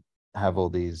scanner and have all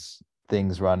these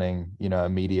things running, a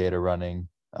mediator running,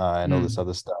 and all this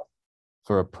other stuff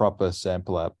for a proper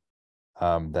sample app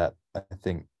that I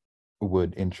think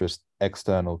would interest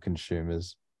external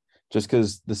consumers. Just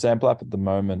because the sample app at the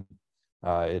moment,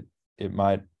 it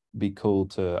might be cool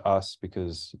to us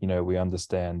because we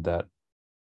understand that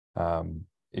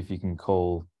if you can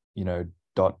call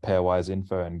 .pairwise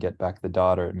info and get back the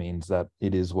data, it means that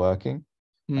it is working.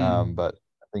 But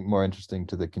I think more interesting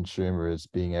to the consumer is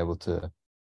being able to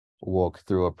walk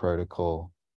through a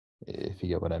protocol, if you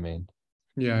get what I mean.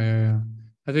 Yeah.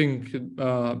 I think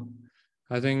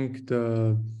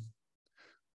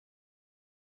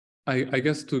I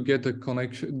guess to get a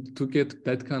connection, to get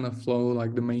that kind of flow,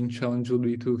 like the main challenge would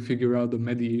be to figure out the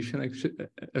mediation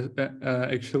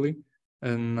actually.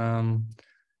 And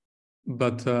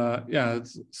yeah,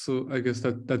 so I guess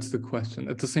that's the question.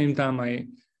 At the same time,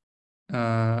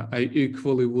 I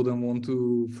equally wouldn't want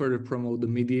to further promote the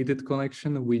mediated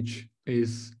connection, which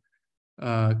is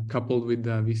coupled with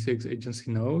the VCX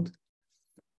agency node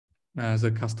as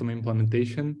a custom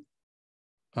implementation.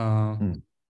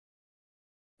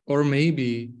 Or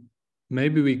maybe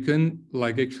we can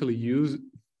like actually use,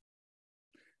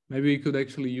 maybe we could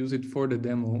actually use it for the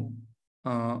demo,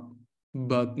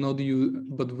 but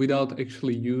without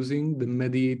actually using the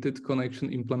mediated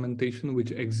connection implementation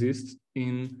which exists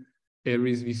in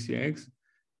Aries-vcx.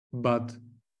 but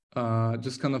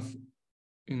just kind of,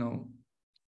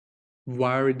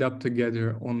 wire it up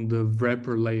together on the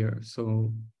wrapper layer.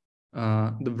 So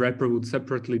the wrapper would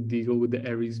separately deal with the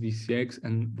Aries-vcx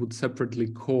and would separately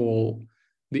call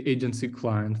the agency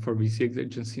client for VCX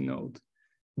agency node.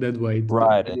 That way,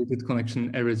 Right. the mediated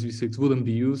connection Aries-vcx wouldn't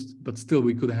be used, but still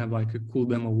we could have like a cool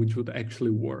demo which would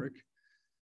actually work.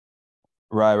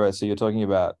 Right. So you're talking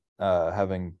about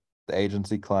having the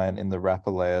agency client in the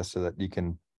wrapper layer so that you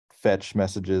can fetch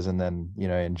messages and then,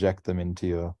 inject them into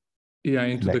your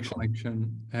into the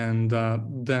connection. And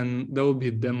then there will be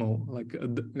a demo, like a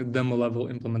demo level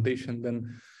implementation.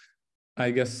 Then I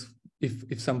guess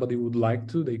if somebody would like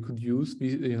to, they could use the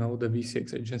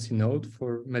VCX agency node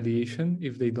for mediation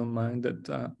if they don't mind that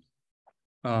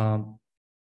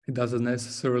it doesn't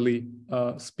necessarily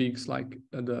speaks like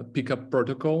the pickup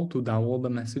protocol to download the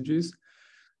messages.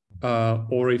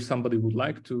 Or if somebody would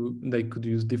like to, they could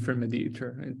use different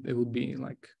mediator. It would be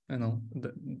like,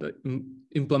 the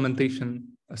implementation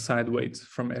sideways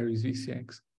from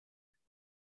Aries-vcx.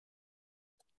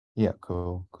 Yeah,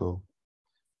 cool.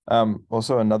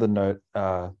 Also another note,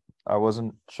 I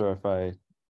wasn't sure if I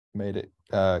made it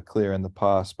clear in the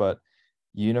past, but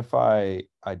Unify,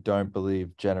 I don't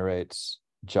believe, generates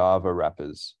Java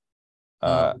wrappers,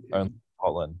 only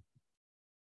Kotlin.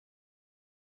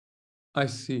 I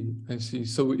see.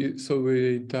 So it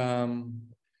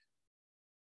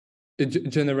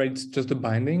generates just the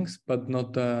bindings, but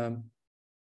not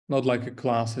like a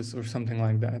classes or something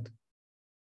like that.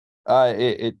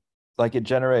 It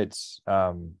generates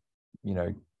code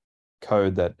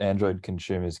that Android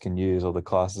consumers can use, all the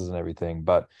classes and everything,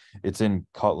 but it's in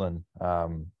Kotlin.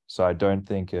 So I don't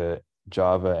think a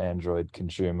Java Android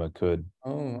consumer could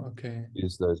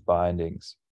use those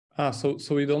bindings. So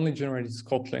it only generates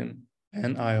Kotlin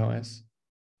and iOS.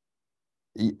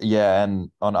 Yeah,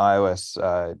 and on iOS,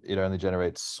 it only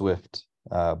generates Swift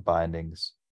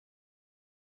bindings.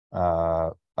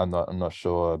 I'm not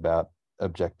sure about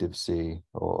Objective-C,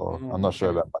 or I'm not sure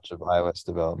about much of iOS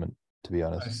development, to be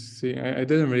honest. I see. I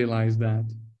didn't realize that.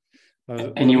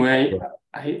 Anyway,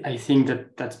 I think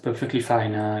that's perfectly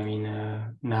fine. I mean,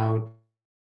 now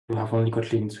you have only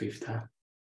Kotlin and Swift.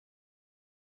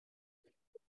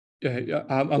 Yeah,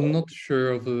 I'm not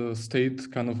sure of the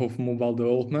state kind of mobile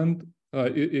development.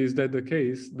 Is that the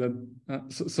case? That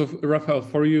so Raphael,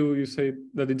 for you, you say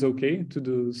that it's okay to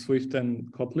do Swift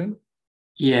and Kotlin?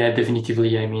 Yeah,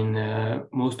 definitively. I mean,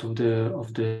 most of the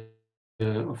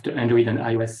Android and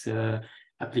iOS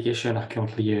application are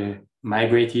currently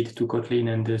migrated to Kotlin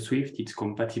and Swift. It's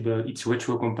compatible. It's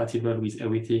retro-compatible with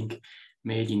everything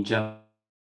made in Java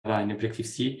and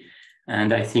Objective-C.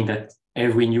 And I think that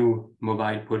every new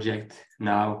mobile project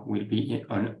now will be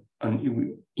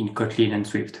in Kotlin and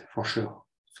Swift for sure.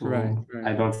 So right.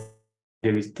 I don't.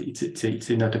 It's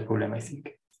not a problem, I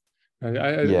think.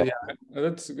 Yeah,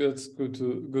 that's good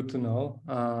to know.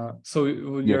 So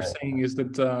what you're saying is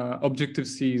that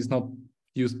Objective-C is not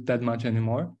used that much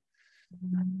anymore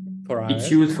for iOS?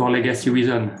 It's used for legacy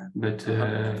reason, but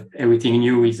everything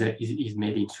new is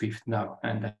made in Swift now,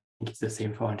 and I think it's the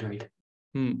same for Android.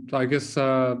 So I guess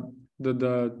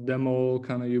the demo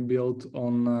kind of you built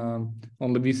on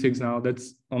the V6 now,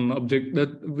 that's on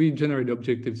that we generate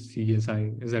Objective-C as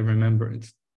I remember.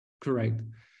 It's correct.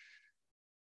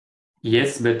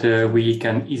 Yes, but we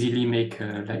can easily make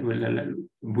like a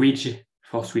bridge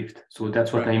for Swift. So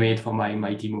that's what I made for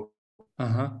my demo.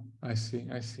 I see.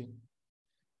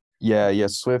 Yeah.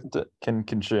 Swift can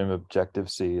consume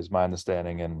Objective-C, is my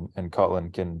understanding, and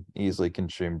Kotlin can easily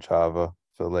consume Java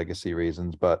for legacy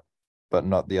reasons, but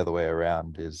not the other way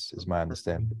around is my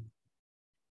understanding.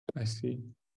 I see.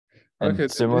 And okay,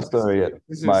 similar story at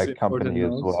my company as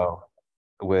well.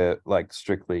 We're like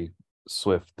strictly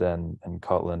Swift and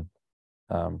Kotlin,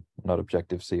 not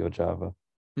Objective-C or Java.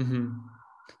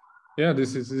 Yeah,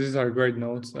 these are great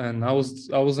notes, and I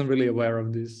wasn't really aware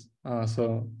of this.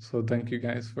 So thank you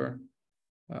guys for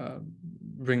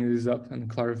bringing this up and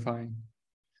clarifying.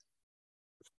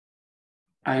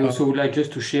 I also would like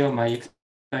just to share my experience.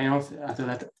 After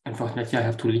that, unfortunately, I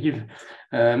have to leave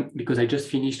because I just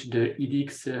finished the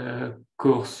edX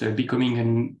course, Becoming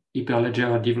an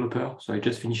Hyperledger Developer. So I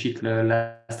just finished it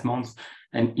last month,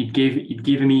 and it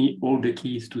gave me all the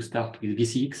keys to start with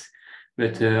VCX.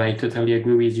 But I totally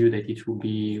agree with you that it would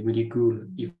be really cool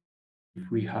if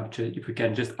we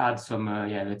can just add some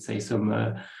let's say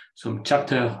some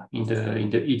chapter in the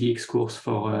edX course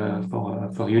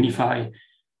for Unify.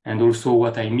 And also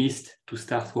what I missed to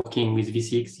start working with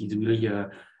V6 is really an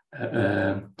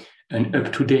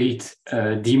up-to-date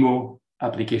demo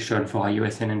application for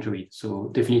iOS and Android. So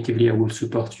definitively I will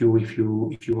support you if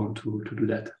you want to do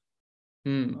that.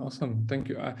 Awesome, thank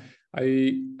you. I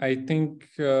think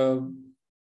I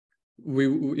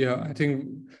think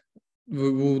we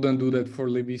wouldn't do that for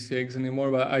libvcx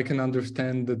anymore, but I can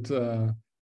understand that.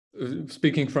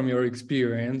 Speaking from your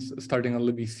experience starting on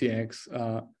libvcx,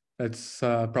 that's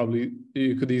probably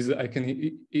I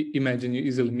can imagine you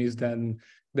easily miss that. And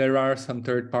there are some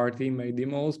third-party made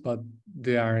demos, but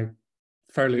they are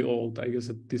fairly old. I guess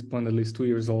at this point, at least 2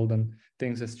 years old, and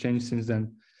things has changed since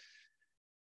then.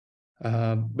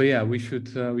 But yeah, we should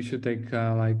take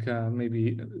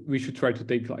maybe we should try to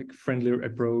take like friendlier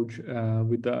approach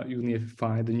with the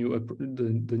UniFFI,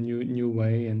 the new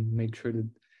way, and make sure that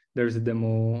there's a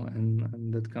demo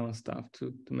and that kind of stuff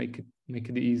to make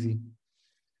it easy.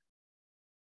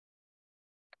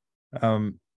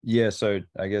 Yeah, so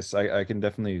I guess I can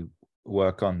definitely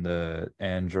work on the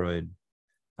Android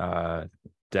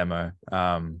demo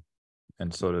and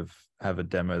sort of have a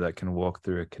demo that can walk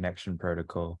through a connection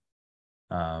protocol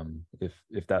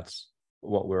if that's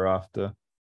what we're after.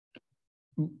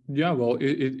 Yeah, well,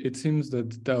 it seems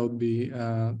that would be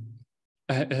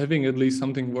having at least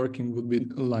something working would be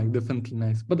like definitely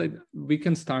nice, but we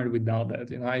can start without that.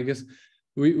 I guess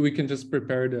we can just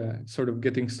prepare the sort of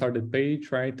getting started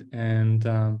page, right? And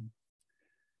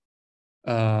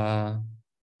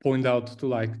point out to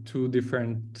like two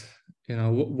different,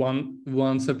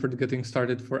 one separate getting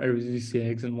started for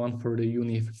Aries-vcx and one for the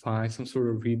UniFFI, some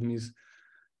sort of readmes,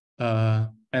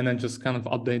 and then just kind of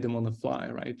update them on the fly,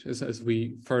 right? As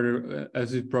we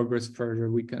progress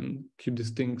further, we can keep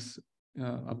these things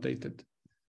updated.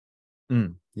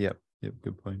 Yep,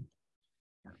 good point.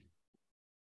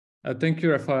 Thank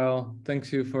you, Raphael.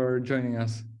 Thanks you for joining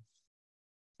us.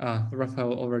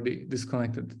 Raphael already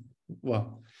disconnected.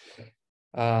 Well,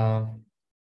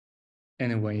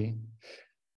 anyway,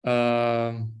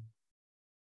 yeah.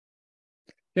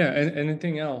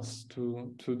 Anything else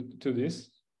to this?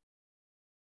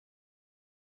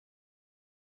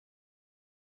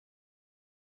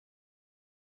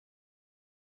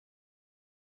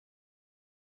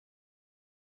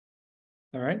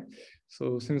 All right,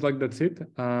 so seems like that's it.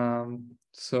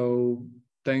 So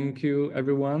thank you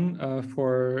everyone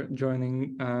for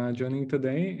joining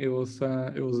today. It was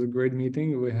a great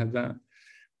meeting. We had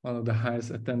one of the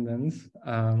highest attendance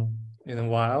in a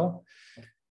while.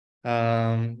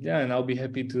 Yeah, and I'll be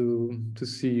happy to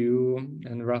see you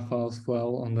and Rafael as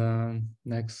well on the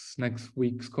next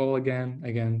week's call again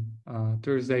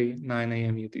Thursday 9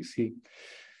 a.m. UTC.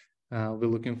 We're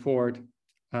looking forward.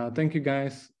 Thank you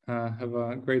guys. Have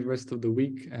a great rest of the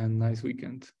week and nice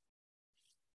weekend.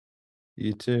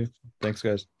 You too. Thanks,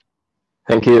 guys.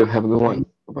 Thank you. Have a good one.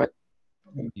 Bye.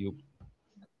 You.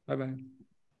 Bye-bye.